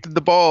get kicked in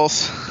the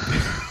balls.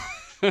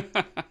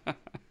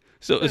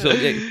 So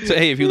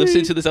hey, if you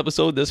listen to this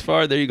episode this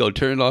far, there you go.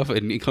 Turn it off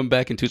and you come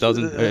back in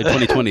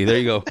 2020. There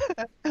you go.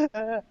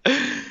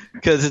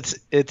 Because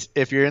it's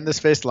if you're in the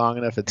space long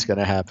enough, it's going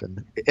to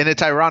happen. And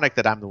it's ironic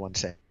that I'm the one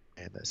saying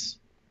this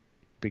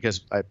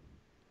because I,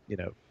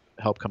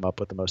 helped come up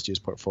with the most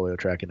used portfolio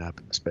tracking app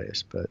in the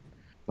space. But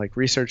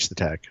research the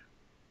tech,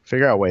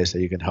 figure out ways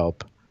that you can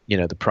help,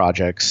 the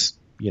projects.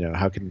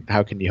 How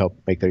can you help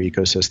make their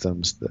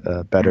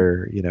ecosystems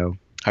better?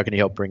 How can you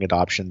help bring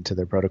adoption to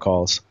their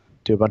protocols?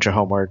 Do a bunch of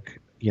homework.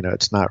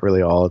 It's not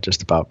really all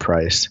just about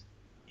price.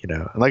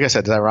 And like I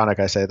said, it's ironic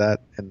I say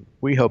that. And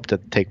we hope to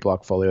take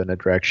Blockfolio in a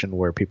direction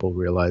where people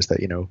realize that,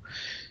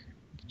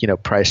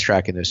 price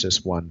tracking is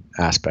just one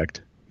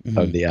aspect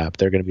of the app.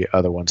 There are going to be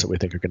other ones that we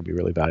think are going to be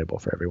really valuable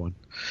for everyone.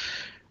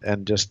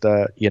 And just,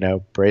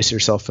 brace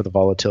yourself for the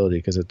volatility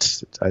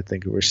because I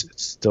think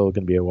it's still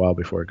going to be a while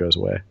before it goes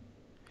away.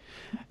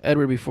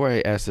 Edward, before I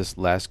ask this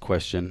last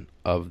question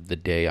of the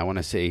day, I want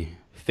to say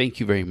thank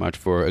you very much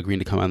for agreeing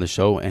to come on the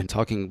show and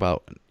talking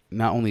about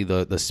not only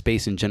the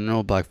space in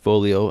general,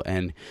 Blackfolio,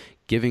 and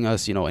giving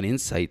us, an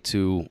insight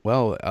to,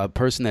 a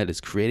person that is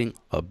creating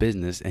a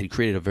business, and he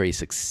created a very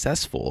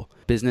successful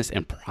business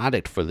and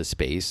product for the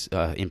space,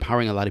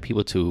 empowering a lot of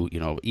people to,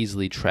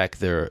 easily track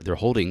their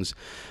holdings.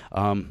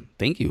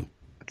 Thank you.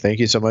 Thank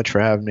you so much for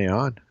having me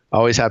on.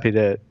 Always happy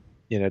to,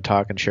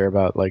 talk and share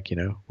about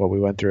what we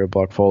went through at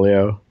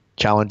Blockfolio,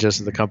 challenges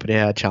that the company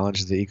had,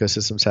 challenges the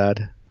ecosystems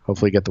had.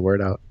 Hopefully get the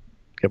word out,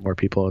 get more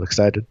people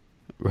excited.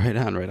 Right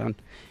on.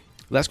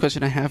 Last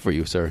question I have for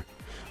you, sir.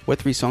 What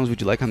 3 songs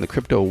would you like on the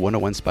Crypto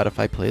 101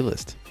 Spotify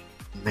playlist?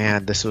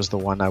 Man, this was the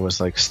one I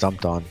was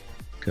stumped on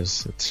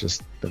because it's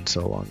just been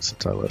so long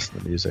since I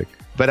listened to music.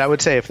 But I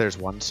would say if there's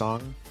one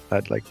song,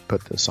 I'd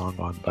put the song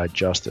on by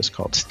Justice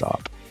called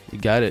Stop. You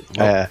got it.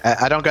 Well,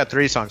 I don't got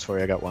 3 songs for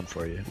you. I got one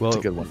for you. It's a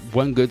good one.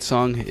 One good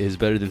song is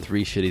better than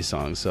 3 shitty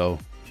songs. So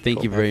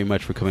thank you very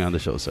much for coming on the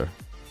show, sir.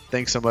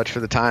 Thanks so much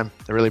for the time.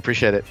 I really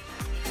appreciate it.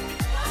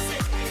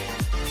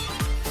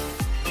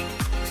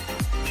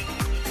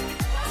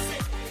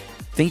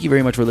 Thank you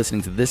very much for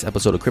listening to this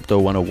episode of Crypto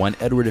 101.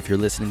 Edward, if you're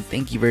listening,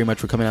 thank you very much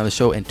for coming on the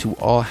show. And to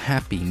all,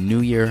 Happy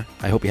New Year.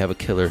 I hope you have a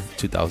killer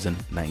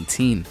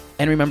 2019.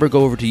 And remember,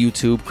 go over to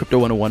YouTube, Crypto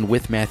 101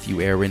 with Matthew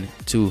Aaron,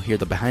 to hear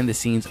the behind the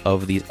scenes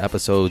of these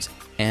episodes.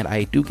 And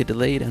I do get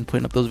delayed in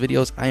putting up those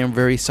videos. I am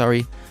very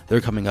sorry.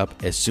 They're coming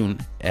up as soon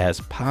as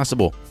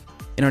possible.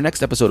 In our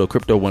next episode of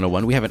Crypto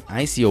 101, we have an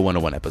ICO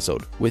 101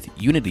 episode with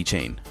Unity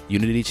Chain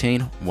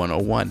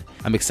 101.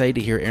 I'm excited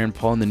to hear Aaron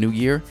Paul in the new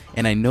year,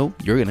 and I know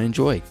you're going to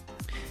enjoy.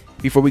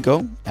 Before we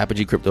go,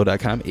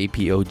 ApogeeCrypto.com,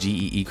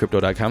 APOGEE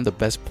Crypto.com, the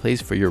best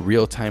place for your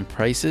real-time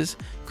prices,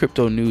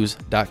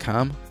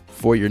 CryptoNews.com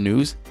for your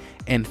news,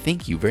 and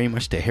thank you very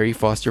much to Harry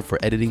Foster for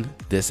editing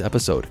this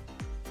episode.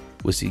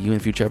 We'll see you in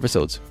future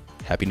episodes.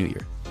 Happy New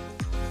Year.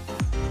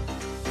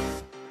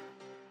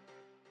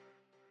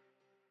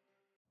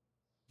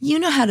 You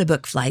know how to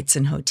book flights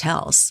and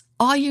hotels.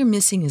 All you're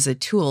missing is a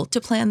tool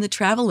to plan the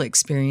travel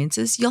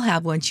experiences you'll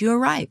have once you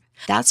arrive.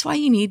 That's why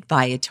you need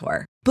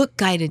Viator. Book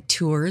guided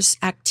tours,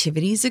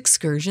 activities,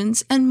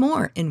 excursions, and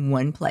more in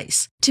one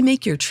place to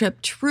make your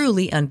trip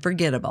truly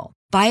unforgettable.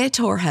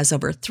 Viator has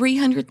over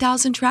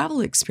 300,000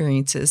 travel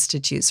experiences to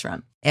choose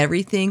from.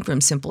 Everything from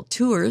simple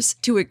tours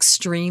to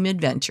extreme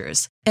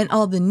adventures and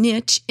all the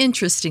niche,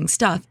 interesting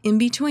stuff in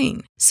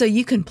between. So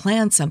you can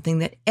plan something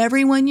that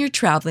everyone you're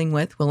traveling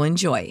with will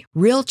enjoy.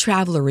 Real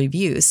traveler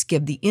reviews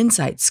give the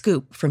inside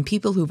scoop from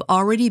people who've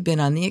already been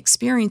on the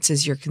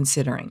experiences you're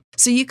considering.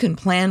 So you can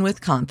plan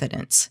with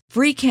confidence.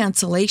 Free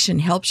cancellation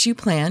helps you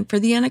plan for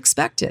the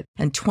unexpected.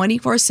 And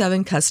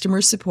 24/7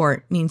 customer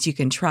support means you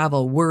can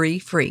travel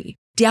worry-free.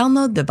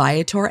 Download the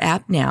Viator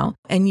app now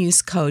and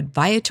use code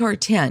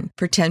Viator10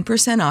 for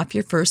 10% off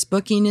your first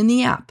booking in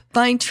the app.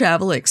 Find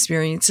travel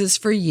experiences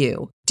for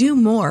you. Do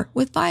more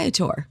with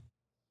Viator.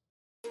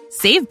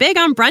 Save big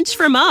on brunch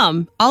for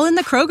mom, all in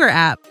the Kroger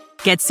app.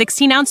 Get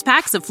 16-ounce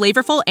packs of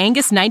flavorful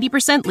Angus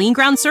 90% lean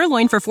ground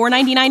sirloin for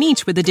 $4.99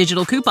 each with a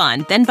digital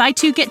coupon. Then buy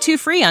 2, get 2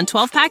 free on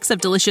 12 packs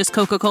of delicious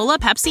Coca-Cola,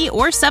 Pepsi,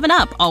 or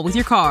 7-Up, all with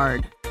your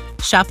card.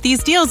 Shop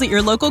these deals at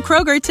your local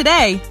Kroger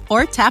today,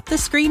 or tap the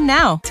screen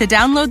now to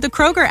download the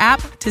Kroger app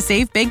to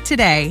save big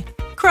today.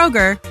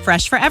 Kroger,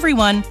 fresh for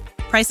everyone.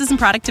 Prices and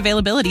product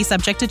availability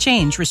subject to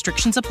change.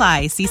 Restrictions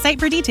apply. See site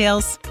for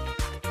details.